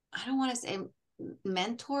 I don't want to say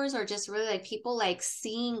mentors or just really like people like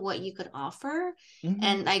seeing what you could offer Mm-hmm.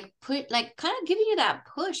 and like put like kind of giving you that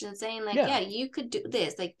push and saying like, Yeah. yeah, you could do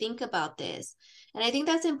this, like think about this. And I think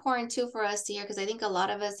that's important too for us to hear because I think a lot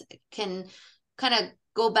of us can kind of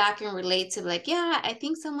go back and relate to like, yeah, I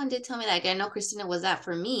think someone did tell me like I know Christina was that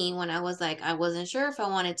for me when I was like I wasn't sure if I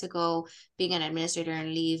wanted to go being an administrator and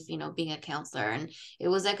leave, being a counselor. And it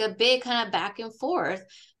was like a big kind of back and forth.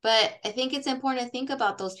 But I think it's important to think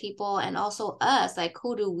about those people and also us, like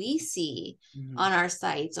who do we see Mm-hmm. on our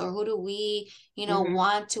sites or who do we, Mm-hmm.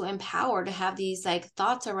 want to empower to have these like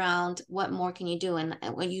thoughts around what more can you do? And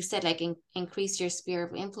when you said like increase your sphere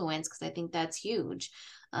of influence, because I think that's huge.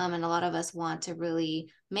 And a lot of us want to really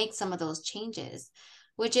make some of those changes,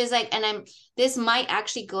 which is like, and this might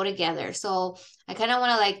actually go together. So I kind of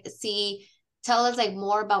want to like tell us like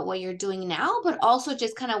more about what you're doing now, but also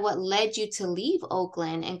just kind of what led you to leave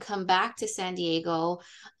Oakland and come back to San Diego.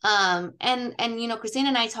 And Christina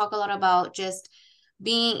and I talk a lot about just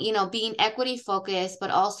being equity focused, but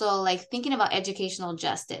also like thinking about educational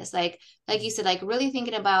justice. Like you said, like really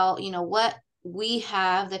thinking about, what we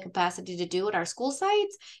have the capacity to do at our school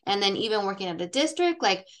sites, and then even working at a district,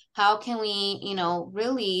 like how can we,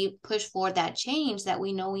 really push forward that change that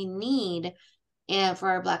we know we need for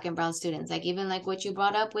our Black and brown students, like even like what you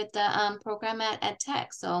brought up with the program at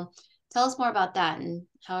Tech. So tell us more about that and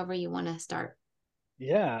however you want to start.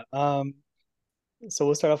 Yeah. So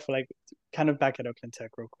we'll start off like kind of back at Oakland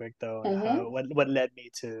Tech real quick though, and Mm-hmm. how what led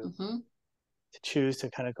me Mm-hmm. to choose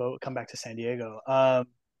to kind of come back to San Diego.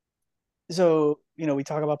 So we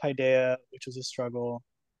talk about Paideia, which was a struggle.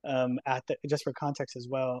 At the just for context as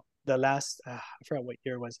well, the last I forgot what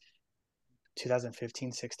year it was,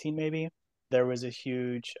 2015, 16 maybe. There was a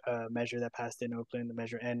huge measure that passed in Oakland, the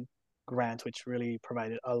Measure N grant, which really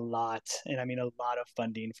provided a lot, and I mean a lot of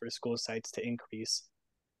funding for school sites to increase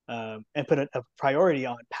and put a priority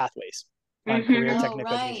on pathways. on career Mm-hmm. Oh,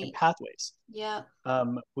 technical education right. pathways. Yep.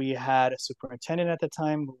 We had a superintendent at the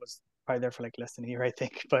time who was probably there for like less than a year, I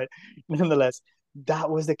think, but nonetheless, that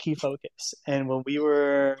was the key focus. And when we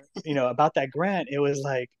were, about that grant, it was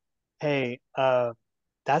like, hey,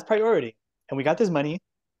 that's priority, and we got this money,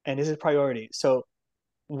 and this is priority. So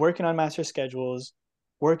working on master schedules,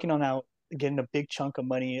 working on out getting a big chunk of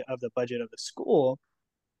money of the budget of the school,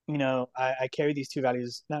 I carry these two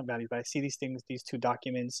values, not values, but I see these things, these two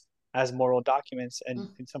documents as moral documents. And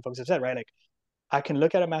some folks have said, right, like I can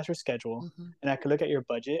look at a master schedule Mm-hmm. and I can look at your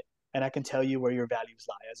budget and I can tell you where your values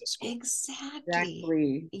lie as a school,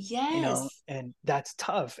 Exactly. Exactly. Yes. and that's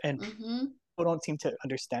tough. And Mm-hmm. people don't seem to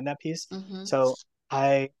understand that piece. Mm-hmm. So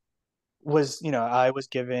I was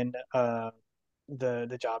given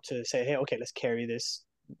the job to say, hey, okay, let's carry this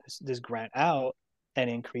grant out and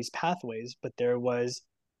increase pathways. But there was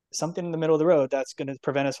something in the middle of the road that's going to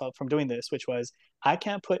prevent us from doing this, which was I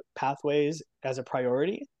can't put pathways as a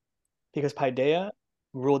priority because Paideia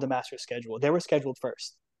ruled the master schedule. They were scheduled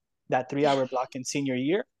first. That 3 hour block in senior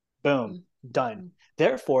year, boom, done. Mm-hmm.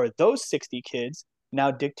 Therefore, those 60 kids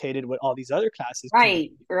now dictated what all these other classes can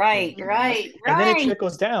Right, can right, do, right, and then it right.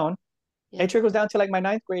 trickles down. It Yeah. trickles down to like my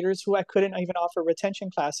ninth graders who I couldn't even offer retention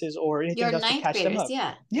classes or anything Your else to ninth catch them graders, up.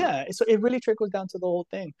 yeah. Yeah. Yeah, so it really trickles down to the whole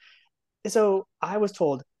thing. So I was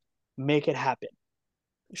told, make it happen.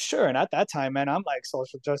 Sure, and at that time, man, I'm like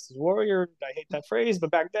social justice warrior. I hate that phrase,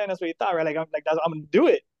 but back then that's what you thought, right? Like I'm gonna do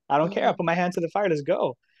it. I don't care. I Mm-hmm. put my hand to the fire. Let's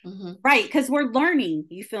go. Mm-hmm. Right, because we're learning.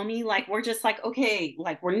 You feel me? Like we're just like, okay,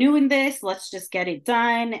 like we're new in this. Let's just get it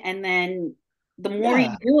done. And then the more you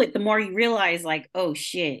Yeah, do it, the more you realize, like, oh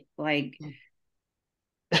shit, like you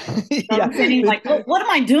know yeah. what I'm saying? Like, what am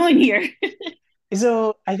I doing here?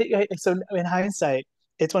 So I think so. In hindsight,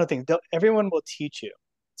 it's one of the things. Everyone will teach you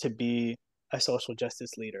to be a social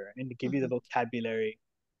justice leader and to give you the Mm-hmm. vocabulary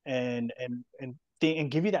and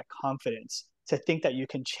give you that confidence to think that you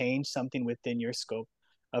can change something within your scope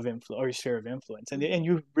of influence or your sphere of influence. And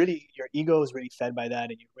you really, your ego is really fed by that,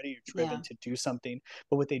 and you really are driven Yeah. to do something.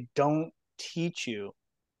 But what they don't teach you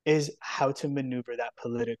is how to maneuver that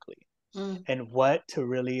politically Mm-hmm. and what to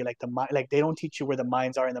really like like they don't teach you where the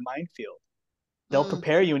mines are in the minefield. They'll Mm-hmm.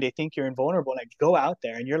 prepare you and they think you're invulnerable. Like go out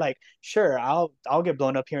there and you're like, sure, I'll get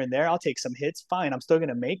blown up here and there. I'll take some hits. Fine, I'm still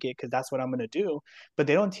gonna make it because that's what I'm gonna do. But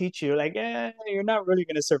they don't teach you like, you're not really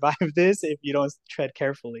gonna survive this if you don't tread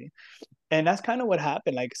carefully. And that's kind of what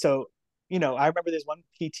happened. Like so, I remember this one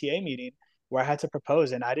PTA meeting where I had to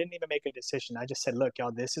propose and I didn't even make a decision. I just said, look,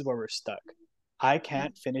 y'all, this is where we're stuck. I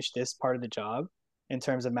can't finish this part of the job in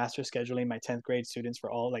terms of master scheduling my 10th grade students for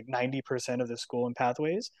all like 90% of the school and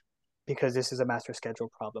pathways because this is a master schedule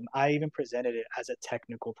problem. I even presented it as a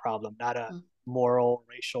technical problem, not a moral,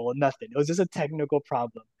 racial, nothing. It was just a technical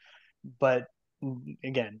problem. But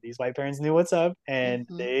again, these white parents knew what's up and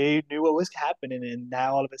Mm-hmm. they knew what was happening. And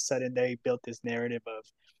now all of a sudden they built this narrative of,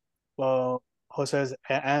 well, Jose is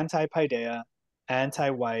anti Paideia, anti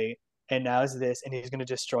white, and now it's this, and he's going to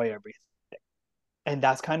destroy everything. And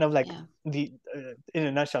that's kind of like Yeah. in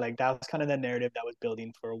a nutshell, like that was kind of the narrative that was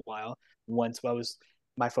building for a while. Once I was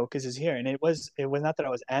my focus is here, and it was not that I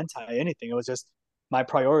was anti anything. It was just my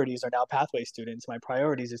priorities are now pathway students. My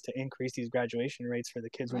priorities is to increase these graduation rates for the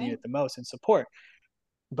kids who need Right. it the most and support.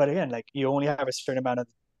 But again, like you only have a certain amount of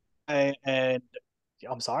time, and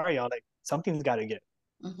I'm sorry, y'all. Like something's got to give.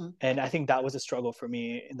 Mm-hmm. And I think that was a struggle for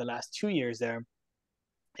me in the last 2 years there.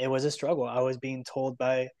 It was a struggle. I was being told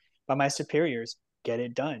by my superiors, get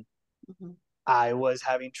it done. Mm-hmm. I was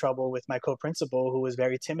having trouble with my co-principal who was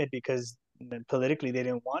very timid because politically they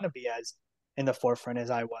didn't want to be as in the forefront as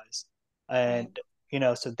I was. Right.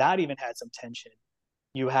 And so that even had some tension.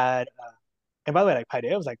 You had and by the way, like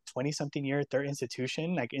Paideia was like 20 something year third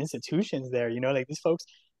institution, like institutions there, like these folks,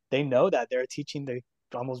 they know that they're teaching the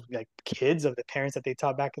almost like kids of the parents that they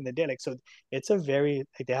taught back in the day. Like, so it's a very,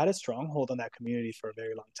 like they had a stronghold on that community for a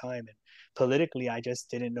very long time. And politically, I just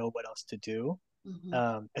didn't know what else to do.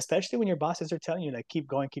 Mm-hmm. Especially when your bosses are telling you like, keep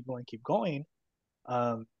going, keep going, keep going.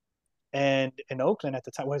 Um, and in Oakland at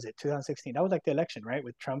the time, what was it, 2016? That was like the election, right?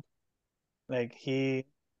 With Trump, like it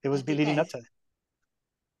I was think leading up I, to,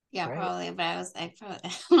 yeah, right? probably, but I was like, probably,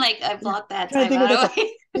 like, I Yeah, blocked that trying to time think of that out time of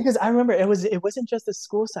my. because I remember it wasn't just the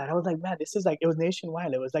school side. I was like, man, this is like it was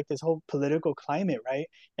nationwide. It was like this whole political climate, right?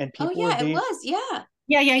 And Oh, people were yeah, it being was. Yeah,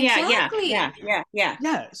 Yeah, yeah, yeah, yeah, yeah, exactly. yeah, yeah.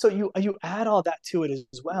 yeah. So you add all that to it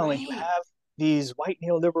as well, and you Right. have these white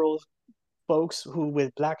neoliberal folks who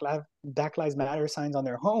with Black Lives Matter signs on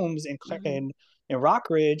their homes Mm-hmm. in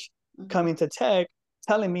Rockridge Mm-hmm. coming to tech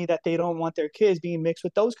telling me that they don't want their kids being mixed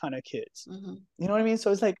with those kind of kids. Mm-hmm. You know what I mean?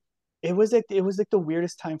 So it's like it was like the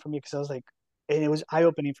weirdest time for me because I was like and it was eye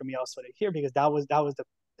opening for me also to hear, because that was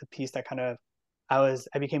the piece that kind of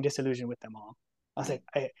I became disillusioned with them all. I was Right.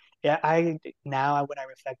 like, yeah, I now when I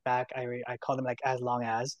reflect back, I call them like as long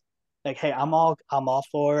as, like, hey, I'm all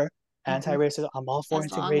for Mm-hmm. anti-racism. I'm all for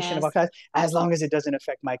As long integration of all as. kinds, as long as it doesn't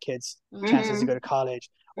affect my kids' chances to Mm-hmm. go Mm-hmm. to college,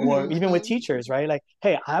 or Mm-hmm. even with Mm-hmm. teachers, right? Like,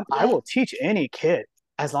 hey, I Yeah. will teach any kid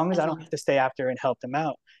as long as As I don't long. have to stay after and help them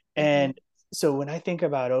out. Mm-hmm. And so when I think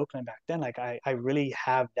about Oakland back then, like I really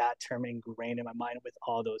have that term ingrained in my mind with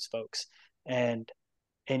all those folks. And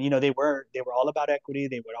they were all about equity.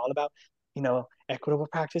 They were all about equitable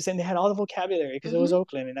practice, and they had all the vocabulary because it was Mm-hmm.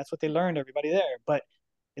 Oakland, and that's what they learned, everybody there. But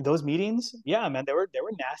in those meetings, yeah, man, there were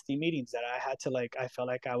nasty meetings that I had to, like, I felt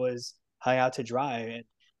like I was hung out to dry, and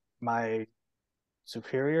my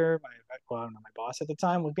superior, well, I don't know, my boss at the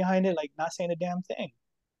time was behind it, like not saying a damn thing.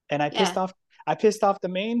 And Yeah. I pissed off the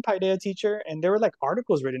main Paideia teacher, and there were like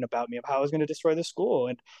articles written about me of how I was going to destroy the school,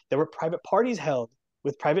 and there were private parties held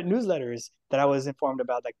with private newsletters that I was informed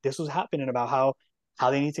about, like this was happening, about how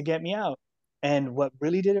they need to get me out. And what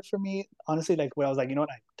really did it for me, honestly, like when I was like, you know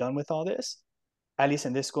what, I'm done with all this, at least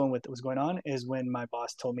in this school and what was going on, is when my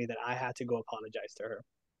boss told me that I had to go apologize to her.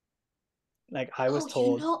 Like I was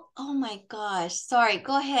Oh, told, oh my gosh. Sorry,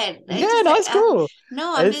 go ahead. It's yeah, just no, like it's cool.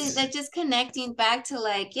 no, I'm being It's like just connecting back to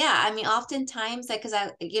like, yeah, I mean, oftentimes like because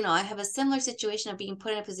I have a similar situation of being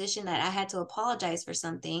put in a position that I had to apologize for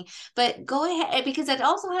something. But go ahead because it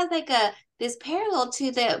also has like a this parallel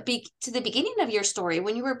to the beginning of your story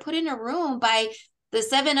when you were put in a room by the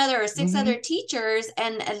seven other or six mm-hmm, other teachers,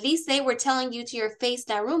 and at least they were telling you to your face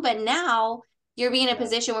that room, but now you're being in a yeah.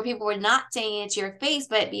 position where people were not saying it to your face,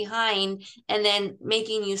 but behind, and then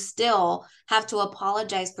making you still have to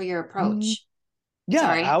apologize for your Mm-hmm. approach. Yeah,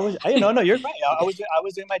 Sorry. no, you're right. I was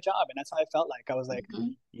doing my job, and that's how I felt like. I was like,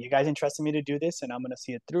 Mm-hmm. you guys entrusted me to do this, and I'm gonna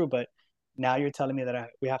see it through. But now you're telling me that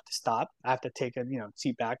we have to stop. I have to take a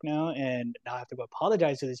seat back now, and now I have to go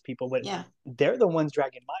apologize to these people. But Yeah. they're the ones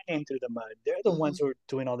dragging my name through the mud. They're the Mm-hmm. ones who are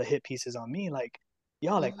doing all the hit pieces on me. Like,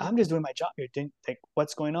 y'all, like Mm-hmm. I'm just doing my job here. Like,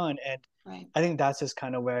 what's going on? And Right. I think that's just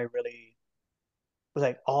kind of where I really was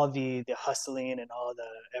like, all the hustling and all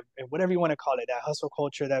the whatever you want to call it, that hustle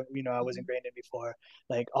culture that I was Mm-hmm. ingrained in before,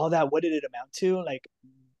 like all that, what did it amount to? Like,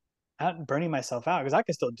 not burning myself out, because I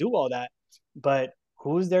can still do all that, but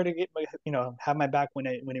who's there to get my, have my back when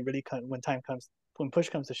it really comes, when time comes, when push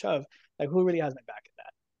comes to shove? Like, who really has my back in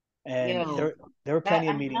that? And Yeah. there were That plenty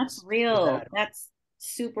I of mean, that's meetings with real. that. That's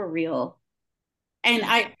super real. And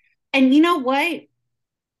Yeah. and you know what?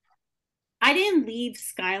 I didn't leave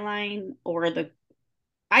Skyline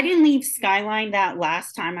I didn't leave Skyline that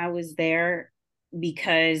last time I was there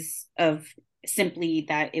because of simply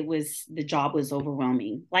that the job was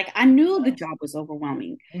overwhelming. Like I knew the Yeah. job was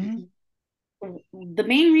overwhelming. Mm-hmm. The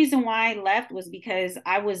main reason why I left was because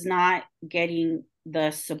I was not getting the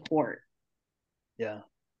support. Yeah.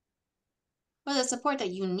 For the support that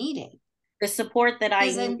you needed. The support that I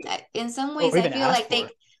Because needed. in some Or ways, I even feel asked like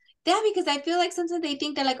for. yeah, because I feel like sometimes they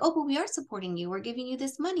think they're like, oh, but we are supporting you. We're giving you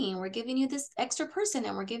this money and we're giving you this extra person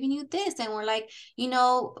and we're giving you this. And we're like, you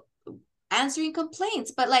know, answering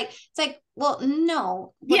complaints. But like, it's like, well,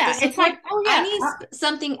 no, what the Yeah, it's support, like, oh I yeah, need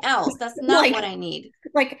something else. That's not what like I need.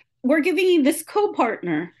 we're giving you this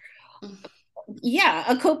co-partner. Yeah,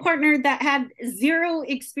 a co-partner that had zero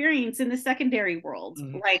experience in the secondary world.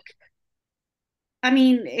 Mm-hmm. Like, I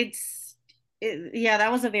mean, yeah,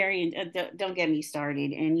 that was a very don't get me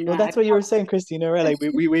started. And Well, that's what you were saying, Christina, right? Like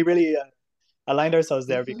we really aligned ourselves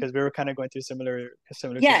there, Mm-hmm. because we were kind of going through similar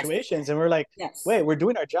yes, situations, and we're like, yes. wait, we're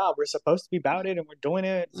doing our job, we're supposed to be about it, and we're doing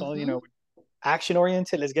it. It's all, Mm-hmm. action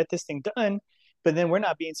oriented, let's get this thing done. But then we're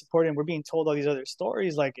not being supported, and we're being told all these other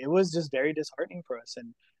stories. Like, it was just very disheartening for us,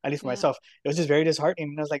 and at least for Yeah. myself, it was just very disheartening.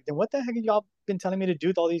 And I was like, then what the heck have y'all been telling me to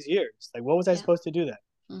do all these years? Like, what was I Yeah. supposed to do then?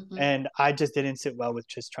 Mm-hmm. And I just didn't sit well with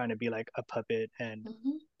just trying to be like a puppet, and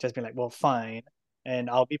Mm-hmm. just be like, well, fine, and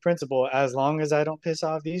I'll be principal as long as I don't piss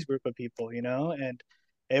off these group of people. And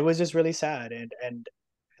it was just really sad, and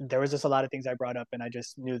there was just a lot of things I brought up, and I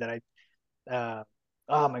just knew that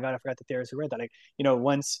oh my god, I forgot the theorist who read that. Like,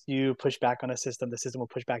 once you push back on a system, the system will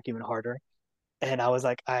push back even harder. And I was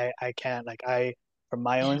like, I can't, like, for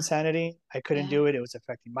my own Yeah. sanity, I couldn't Yeah. do it. It was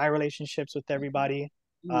affecting my relationships with Mm-hmm. everybody,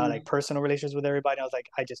 like Mm. personal relations with everybody. I was like,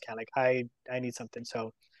 I just can't. Like, I need something.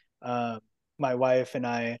 So, um, my wife and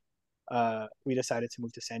I, we decided to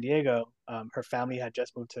move to San Diego. Her family had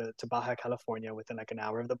just moved to Baja California, within like an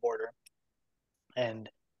hour of the border, and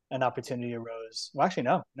an opportunity arose. Well, actually,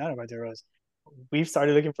 no, not an opportunity arose. We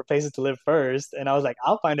started looking for places to live first, and I was like,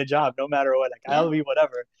 I'll find a job no matter what. Like, Yeah. I'll be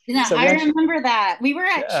whatever. Yeah, So we I actually, remember that we were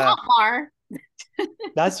at yeah, Shop Bar.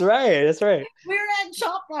 That's right. That's right. We were at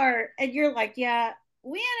Shop Mart, and you're like, yeah,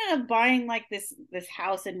 we ended up buying like this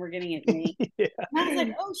house, and we're getting it made. And I was like,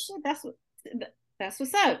 Yeah. oh shit, that's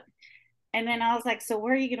what's up. And then I was like, so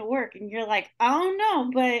where are you gonna work? And you're like, I don't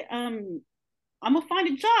know, but I'm gonna find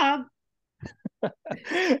a job.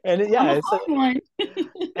 And I'm yeah, gonna it's find one.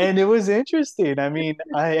 and it was interesting. I mean,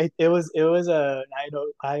 it was a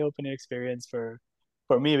eye opening experience for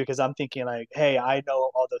me because I'm thinking like, hey, I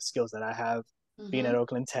know all the skills that I have being at Mm-hmm.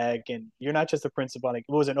 Oakland Tech, and you're not just a principal. Like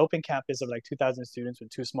it was an open campus of like 2,000 students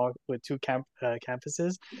with two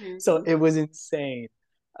campuses, so Mm-hmm. it was insane.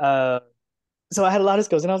 Uh, so I had a lot of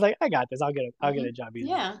skills, and I was like, I got this. I'll get Mm-hmm. a job easy.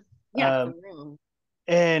 Yeah. Yeah, for Um, real.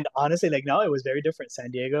 and honestly, like no, it was very different.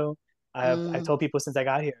 San Diego, I've Mm, told people since I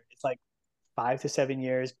got here, it's like 5 to 7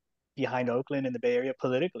 years behind Oakland in the Bay Area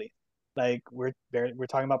politically. Like we're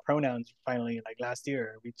talking about pronouns finally. Like last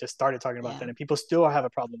year, we just started talking about yeah. that, and people still have a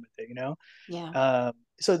problem with it. Yeah.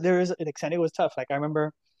 So there is like San Diego was tough. Like I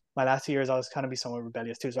remember my last 2 years, I was kind of be somewhat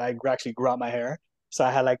rebellious too. So I actually grew out my hair. So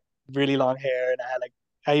I had like really long hair, and I had like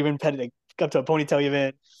I even petted like up to a ponytail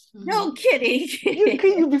even. No Mm-hmm. kidding.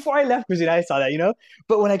 You before I left Cuisine, I saw that.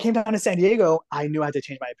 But when I came down to San Diego, I knew I had to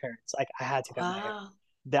change my appearance. Like I had to cut my hair. Wow.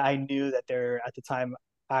 That I knew that they're at the time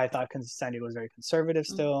I thought San Diego was very conservative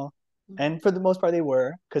still, Mm-hmm. and for the most part they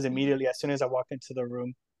were because Mm-hmm. immediately as soon as I walked into the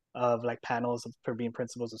room of like panels for being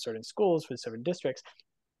principals of certain schools for certain districts,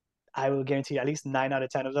 I will guarantee at least 9 out of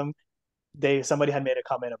 10 of them somebody had made a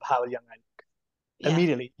comment of how young I Yeah.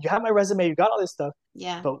 immediately. You have my resume, you got all this stuff,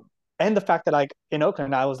 Yeah. but and the fact that like in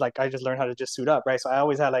Oakland, I was like I just learned how to just suit up, right? So I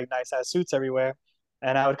always had like nice ass suits everywhere,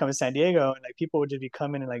 and I would come to San Diego and like people would just be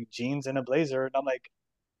coming in like jeans and a blazer, and I'm like,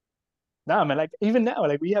 nah, man, like even now,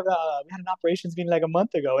 like we had an operations meeting like a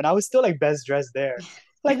month ago, and I was still like best dressed there,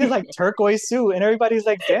 like this like turquoise suit, and everybody's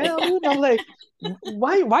like, damn, dude, and I'm like.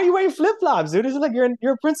 Why are you wearing flip flops, dude? It's like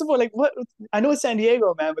you're a principal. Like what? I know it's San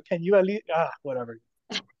Diego, man, but can you at least whatever?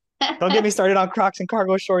 Don't get me started on Crocs and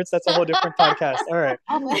cargo shorts. That's a whole different podcast. All right,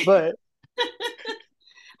 Oh my. but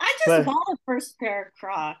I just but bought a first pair of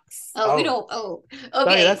Crocs. Oh, we oh, don't. Oh,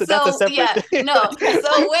 sorry, okay. that's a So, separate yeah, thing. no.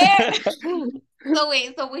 So, where? So,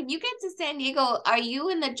 wait. So, when you get to San Diego, are you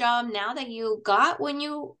in the job now that you got when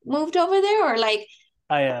you moved over there? Or, like,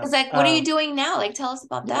 I it's am. like, what are you doing now? Like, tell us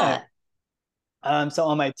about Yeah. that. So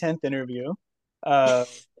on my 10th interview, uh,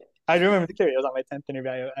 I remember clearly. It was on my 10th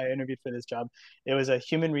interview. I interviewed for this job. It was a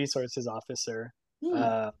human resources officer, Hmm.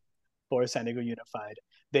 uh, for San Diego Unified.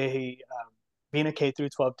 They being a K through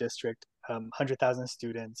 12 district, 100,000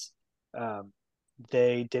 students. Um,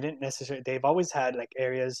 they didn't necessarily. They've always had like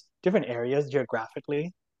different areas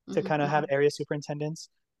geographically to Mm-hmm. kind of have area superintendents.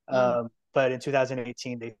 Mm. But in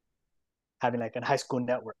 2018, they having like a high school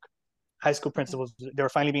network. High school Okay. principals they were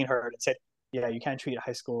finally being heard and said, yeah, you can't treat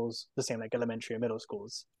high schools the same like elementary and middle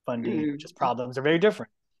schools. Funding or just Mm-hmm. problems are very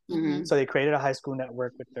different. Mm-hmm. So they created a high school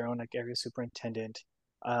network with their own like area superintendent,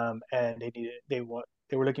 and they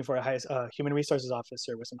were looking for a human resources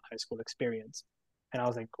officer with some high school experience, and I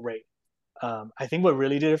was like, great. I think what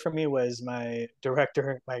really did it for me was my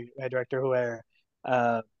director I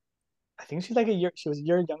think she was a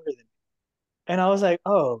year younger than me, and I was like,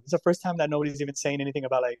 oh, it's the first time that nobody's even saying anything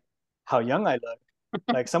about like how young I look.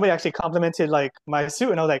 Like somebody actually complimented like my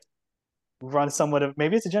suit, and I was like, run somewhat of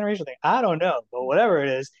maybe it's a generational thing. I don't know, but whatever it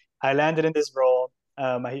is, I landed in this role.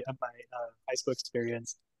 My high school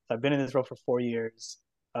experience. So I've been in this role for 4 years.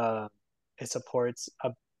 Uh, it supports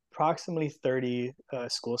approximately 30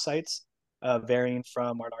 school sites, varying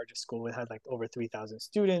from our largest school. It had like over 3,000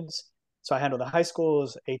 students. So I handle the high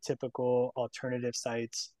schools, atypical, alternative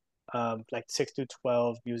sites, like 6 to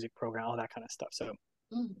 12 music program, all that kind of stuff. So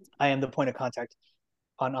Mm. I am the point of contact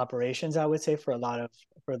on operations, I would say, for a lot of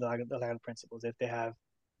principals. If they have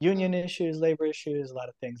union Mm. issues, labor issues, a lot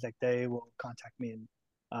of things, like they will contact me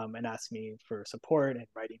and ask me for support and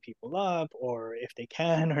writing people up, or if they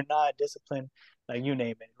can or not, discipline, like you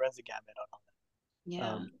name it, it runs the gamut on all that.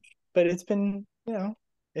 Yeah. But it's been,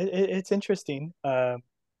 it's interesting.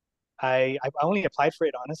 I only applied for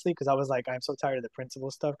it honestly because I was like, I'm so tired of the principal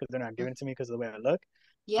stuff because they're not Mm. giving it to me because of the way I look.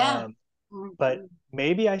 Yeah. Um, but Mm-hmm.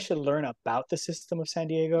 maybe I should learn about the system of San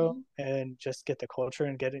Diego Mm-hmm. and just get the culture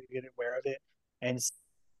and get aware of it. And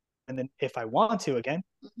and then if I want to again,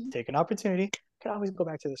 Mm-hmm. take an opportunity, could always go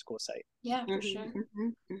back to the school site. Yeah, for sure. Mm-hmm.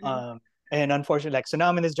 Mm-hmm. Um, and unfortunately, like so now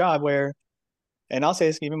I'm in this job where, and I'll say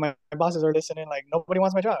this, even my bosses are listening. Like nobody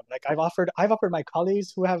wants my job. Like I've offered my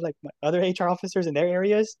colleagues who have like my other HR officers in their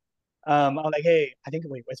areas. I'm like, hey, I think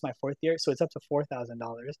wait, it's my fourth year, so it's up to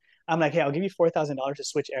 $4,000. I'm like, hey, I'll give you $4,000 to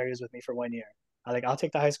switch areas with me for 1 year. I'll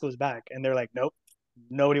take the high schools back, and they're like, nope,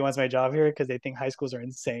 nobody wants my job here because they think high schools are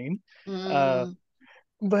insane. Uh, Mm,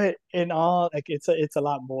 but in all, like it's a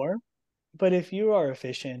lot more. But if you are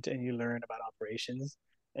efficient and you learn about operations,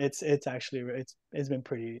 it's actually it's been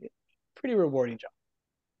pretty rewarding job.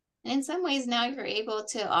 in some ways, now you're able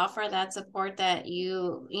to offer that support that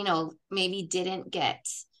you know, maybe didn't get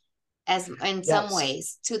as in some Yes.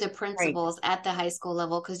 ways to the Right. principals at the high school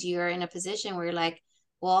level because you're in a position where you're like,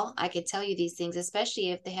 well, I could tell you these things,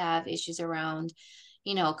 especially if they have issues around,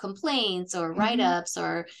 you know, complaints or Hmm. write-ups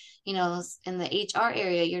or, you know, in the HR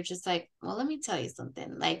area, you're just like, well, let me tell you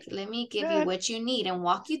something. Like, let me give you Yeah. what you need and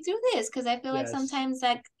walk you through this. Cause I feel like Yes. sometimes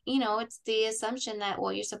like, you know, it's the assumption that,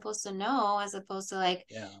 well, you're supposed to know as opposed to like,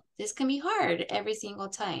 Yeah. this can be hard every single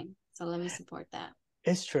time. So let me support that.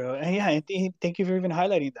 It's true. And yeah, thank you for even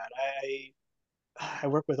highlighting that. I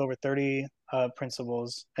work with over 30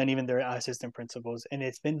 principals and even their assistant principals, and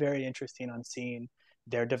it's been very interesting on seeing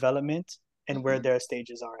their development and where Mm-hmm. their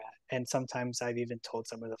stages are at. And sometimes I've even told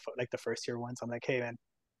some of like the first year ones, I'm like, hey man,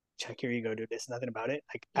 check your ego, dude. There's nothing about it.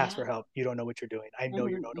 Like, ask Yeah. for help. You don't know what you're doing. I know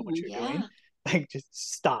you Hmm. don't know what Hmm. you're doing. Yeah. Like, just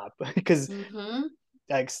stop. Because Mm-hmm.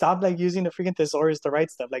 like, stop like using the freaking thesaurus to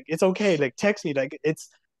write stuff. Like, it's okay. Like, text me. Like, it's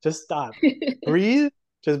just stop, breathe,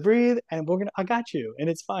 just breathe, and I got you, and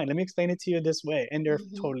it's fine. Let me explain it to you this way, and they're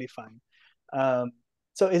Mm-hmm. totally fine. Um,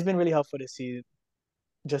 so it's been really helpful to see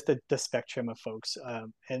just the spectrum of folks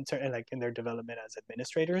and certain like in their development as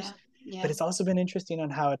administrators. Yeah. But Yeah. it's also been interesting on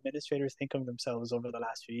how administrators think of themselves over the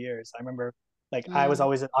last few years. I remember like I was Mm.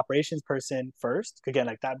 always an operations person first. Again,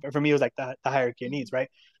 like that for me it was like the hierarchy of needs, Mm-hmm. right?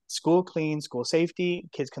 School clean, school safety,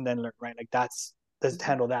 kids can then learn, right? Like that's let's Mm-hmm.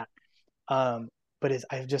 handle that. Um, but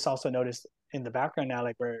I've just also noticed in the background now,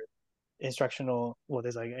 like where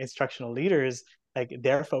there's like instructional leaders, like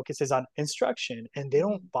their focus is on instruction and they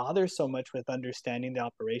don't Mm-hmm. bother so much with understanding the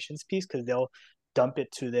operations piece because they'll dump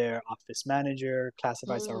it to their office manager,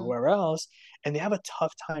 classified or Mm. whoever else, and they have a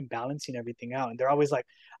tough time balancing everything out. And they're always like,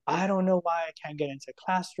 I don't know why I can't get into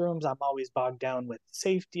classrooms. I'm always bogged down with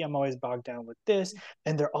safety. I'm always bogged down with this.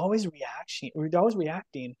 And they're always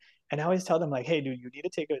reacting. And I always tell them like, hey, dude, you need to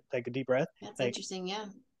take a deep breath. That's Like interesting. Yeah.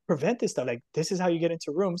 prevent this stuff. Like this is how you get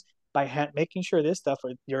into rooms by making sure this stuff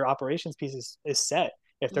or your operations piece is set.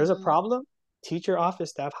 If there's a Mm-hmm. problem, teach your office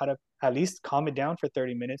staff how to at least calm it down for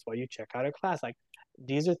 30 minutes while you check out a class. Like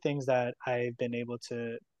these are things that I've been able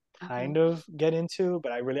to Mm-hmm. kind of get into,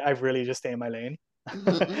 but I've really just stay in my lane.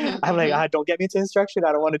 Mm-hmm. I'm like, Mm-hmm. don't get me into instruction.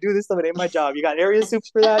 I don't want to do this stuff. It ain't my job. You got area soups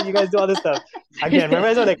for that. You guys do all this stuff. Again, remember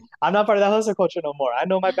I said like I'm not part of that hustle culture no more. I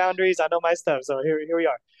know my boundaries. I know my stuff. So here we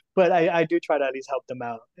are. But I do try to at least help them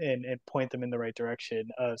out and point them in the right direction,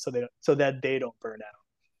 so that they don't burn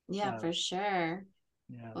Yeah, out. for sure.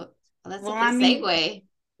 Yeah. Well, that's a Well, good I mean, segue.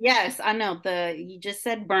 yes, I know you just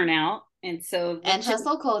said burnout, and so And let's just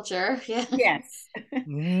hustle culture. Yeah. yes,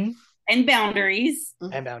 Hmm. and boundaries.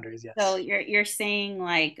 And boundaries, So yes. you're saying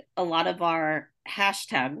like a lot of our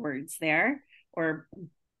hashtag words there or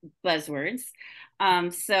buzzwords.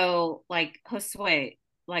 So like Josue,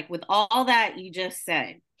 like with all that you just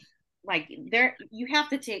said, like there you have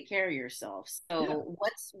to take care of yourself. Yeah. So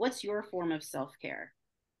what's your form of self-care?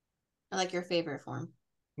 I like your favorite form.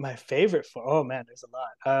 My favorite for oh man, there's a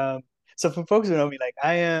lot. So for folks who know me, like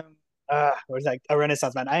I am was like a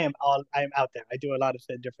renaissance man. I am out there. I do a lot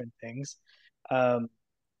of different things. Um,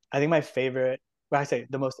 I think my favorite, when I say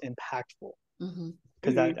the most impactful, Mm-hmm.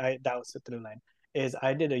 because Mm-hmm. that was the through line, is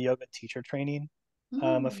I did a yoga teacher training a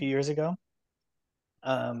Mm-hmm. few years ago.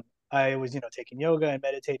 I was, taking yoga and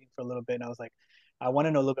meditating for a little bit, and I was like, I want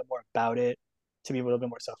to know a little bit more about it to be a little bit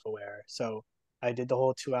more self-aware. So I did the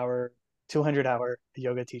whole 2 hour, 200-hour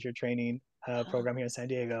yoga teacher training Wow. program here in San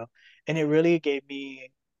Diego, and it really gave me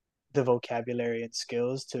the vocabulary and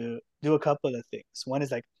skills to do a couple of things. One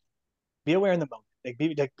is like be aware in the moment,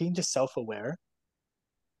 like being just self-aware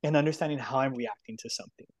and understanding how I'm reacting to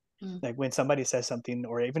something. Mm. Like when somebody says something,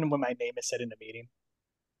 or even when my name is said in a meeting,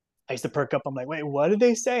 I used to perk up. I'm like, wait, what did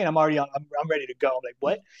they say? And I'm already I'm ready to go. I'm like,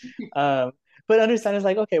 what? Um, but understand is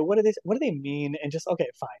like, okay, what do they mean? And just okay,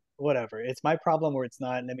 fine, whatever. It's my problem or it's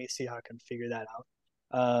not. Let me see how I can figure that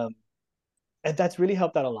out. And that's really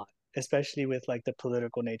helped out a lot, especially with like the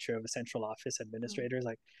political nature of a central office Mm. administrators.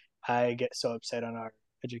 Like I get so upset on our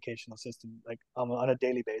educational system, like on a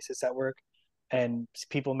daily basis at work, and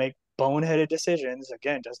people make boneheaded decisions.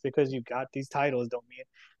 Again, just because you got these titles don't mean,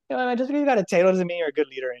 just because you got a title doesn't mean you're a good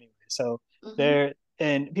leader anyway. So Mm-hmm. they're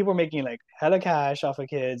and people are making like hella cash off of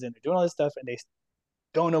kids and they're doing all this stuff and they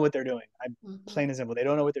don't know what they're doing. I'm Mm-hmm. plain and simple. They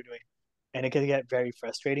don't know what they're doing, and it can get very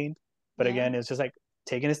frustrating. But Yeah. again, it's just like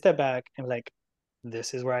taking a step back and like,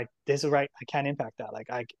 this is right. I can't impact that. Like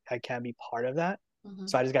I can't be part of that. Mm-hmm.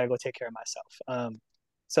 So I just gotta go take care of myself.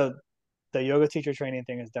 So the yoga teacher training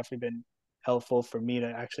thing has definitely been helpful for me to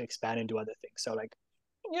actually expand and do other things. So like,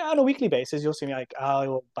 yeah, on a weekly basis, you'll see me like I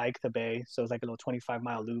will bike the bay. So it's like a little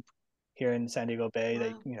 25-mile loop here in San Diego Bay.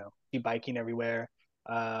 Like, Wow. be biking everywhere.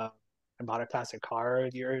 I bought a classic car a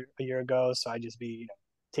year ago, so I just be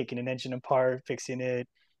taking an engine apart, fixing it,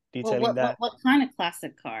 Well, detailing what that. what what kind of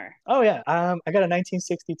classic car? Oh yeah, I got a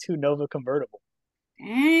 1962 Nova convertible. So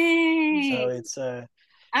Dang, it's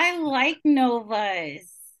I like Novas.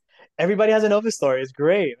 everybody has a Nova story. It's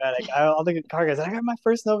great, man. Like all the car guys, I got my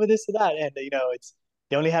first Nova, this and that, and it's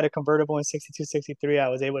they only had a convertible in 62, 63. I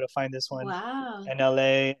was able to find this one Wow. in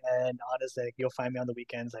LA, and honestly, like, you'll find me on the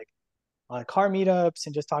weekends, like on car meetups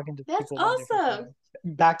and just talking to That's people about different awesome.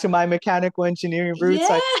 things. Back to my mechanical engineering roots.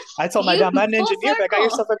 Yeah, I told my dad, you I'm not an full engineer, but I got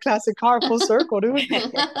yourself circle. a classic car, full circle, dude.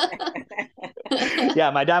 Yeah,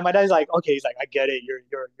 my dad's like, okay, he's like, I get it. You're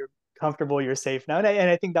comfortable, you're safe now. And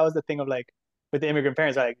I think that was the thing of like with the immigrant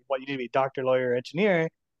parents, like, what you need to be doctor, lawyer, engineer.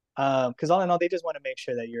 Because all in all, they just want to make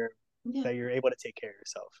sure that you're Yeah. able to take care of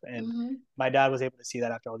yourself. And Hmm. my dad was able to see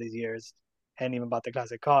that after all these years, and even bought the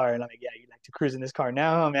classic car. And I'm like, yeah, you like to cruise in this car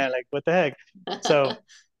now, man? Like, what the heck? So,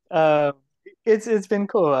 um, it's been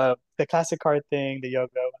cool. The classic car thing, the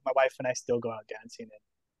yoga. My wife and I still go out dancing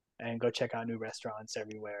and go check out new restaurants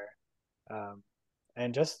everywhere. Um,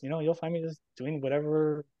 and just you'll find me just doing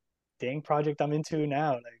whatever dang project I'm into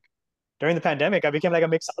now. Like during the pandemic, I became like a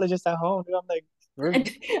mixologist at home. Dude, I'm like, we're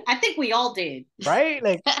I think we all did. right.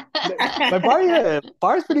 Like my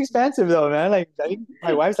bar's pretty expensive though, man. Like I think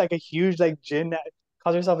my wife's like a huge like gin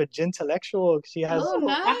calls herself a gin intellectual. She has Oh, Oh,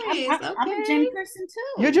 nice. I'm a Okay. gym person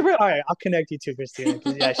you're a too. gym. All right, I'll connect you to Christina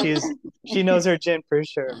because yeah, she knows her gin for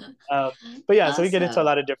sure. But yeah, so we get into a Awesome.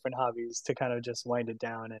 lot of different hobbies to kind of just wind it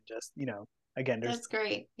down and just again, there's That's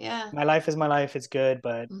great. Yeah. my life is my life. It's good,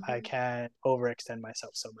 but I Hmm. can't overextend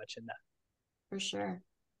myself so much in that. For sure.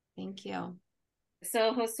 Thank you.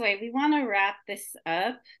 So, Josue, we want to wrap this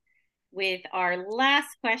up with our last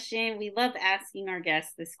question. We love asking our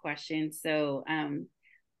guests this question. So,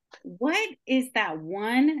 what is that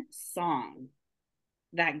one song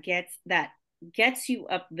that gets you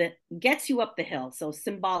up the hill? So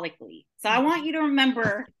symbolically. So I want you to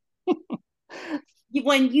remember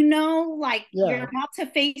when like you're Yeah. about to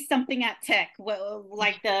face something at tech,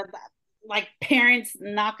 like the like parents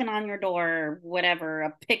knocking on your door, or whatever,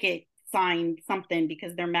 a picket sign, something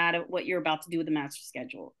because they're mad at what you're about to do with the master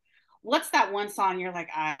schedule. What's that one song you're like,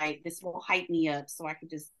 this will hype me up so I could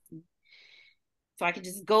just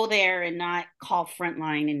go there and not call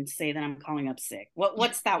Frontline and say that I'm calling up sick.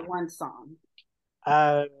 What's that one song?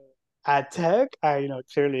 Uh, at Tech,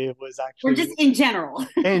 clearly it was Or just actually. in general?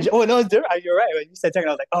 And oh no, it's different. You're right. When you said Tech, I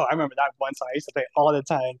was like, oh, I remember that one song. I used to play all the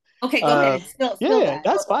time. Okay, go Uh, ahead. Spill yeah, that.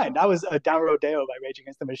 that's fine. That was a Down Rodeo by Rage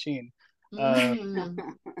Against the Machine. Uh,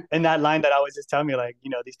 Mm. and that line that always just tell me like,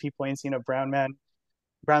 these people ain't seen a brown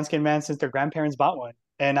skinned man since their grandparents bought one.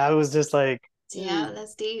 And I was just like, Yeah,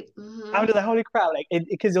 that's deep. I'm Hmm. just like, holy crap! Like,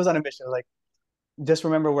 because it was on a mission. Like, just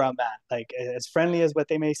remember where I'm at. Like, as friendly as what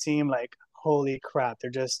they may seem, like, holy crap,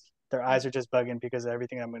 their eyes are just bugging because of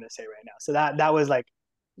everything I'm gonna say right now. So that was like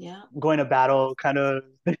Yeah. going to battle kind of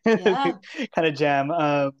Yeah. kind of jam.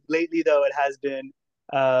 Lately though, it has been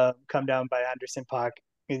Come Down by Anderson Paak.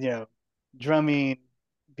 Drumming,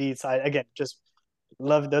 beats. I again just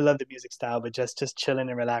love the music style, but just chilling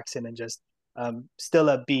and relaxing and just still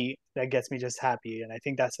a beat that gets me just happy. And I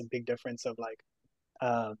think that's a big difference of like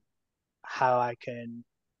um, how I can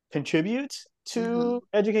contribute Hmm. to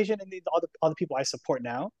education and all the people I support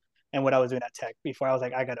now, and what I was doing at Tech before. I was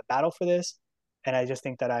like, I got to battle for this, and I just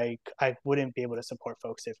think that I wouldn't be able to support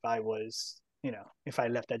folks if I was if I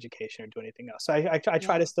left education or do anything else. So I try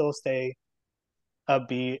Yeah. to still stay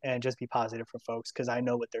upbeat and just be positive for folks because I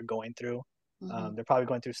know what they're going through. Hmm. They're probably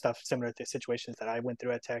going through stuff similar to situations that I went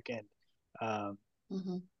through at Tech, and um,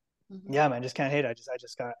 Hmm. Hmm. yeah, man, just can't hate it. I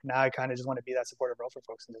just got now. I kind of just want to be that supportive role for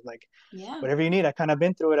folks and just like Yeah. whatever you need. I kind of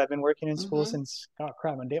been through it. I've been working in school Hmm. since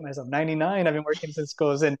crap, I'm dating myself. 99. I've been working since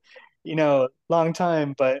schools and long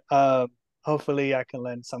time. But hopefully I can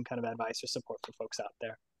lend some kind of advice or support for folks out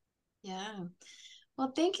there. Yeah.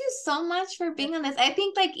 Well, thank you so much for being on this. I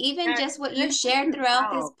think like even Yeah, just what you good shared putting it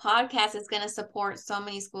throughout this out. podcast is going to support so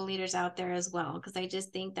many school leaders out there as well. Because I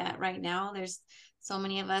just think that right now there's so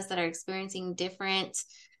many of us that are experiencing different,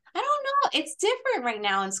 I don't know, it's different right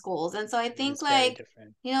now in schools. And so I It think is very like,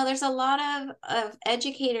 different. there's a lot of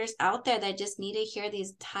educators out there that just need to hear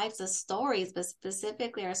these types of stories, but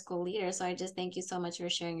specifically our school leaders. So I just thank you so much for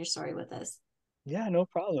sharing your story with us. Yeah, no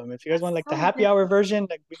problem. If you guys That's want like the so happy hour version,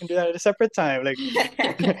 like we can do that at a separate time. Like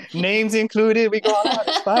good. names included, we go all out.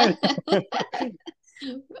 It's fine.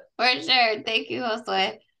 For sure. Thank you,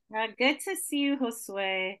 Josue. Good to see you,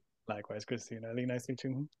 Josue. Likewise, Christina. Really nice to meet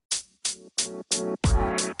you.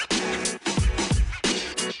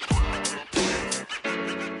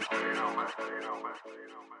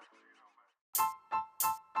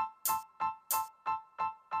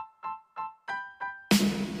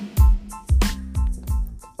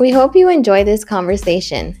 We hope you enjoyed this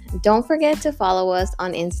conversation. Don't forget to follow us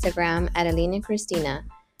on Instagram at Aline and Christina.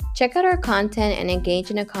 Check out our content and engage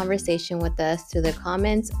in a conversation with us through the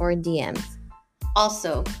comments or DMs.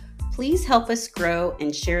 Also, please help us grow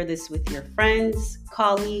and share this with your friends,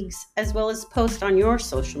 colleagues, as well as post on your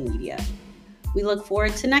social media. We look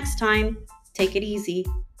forward to next time. Take it easy.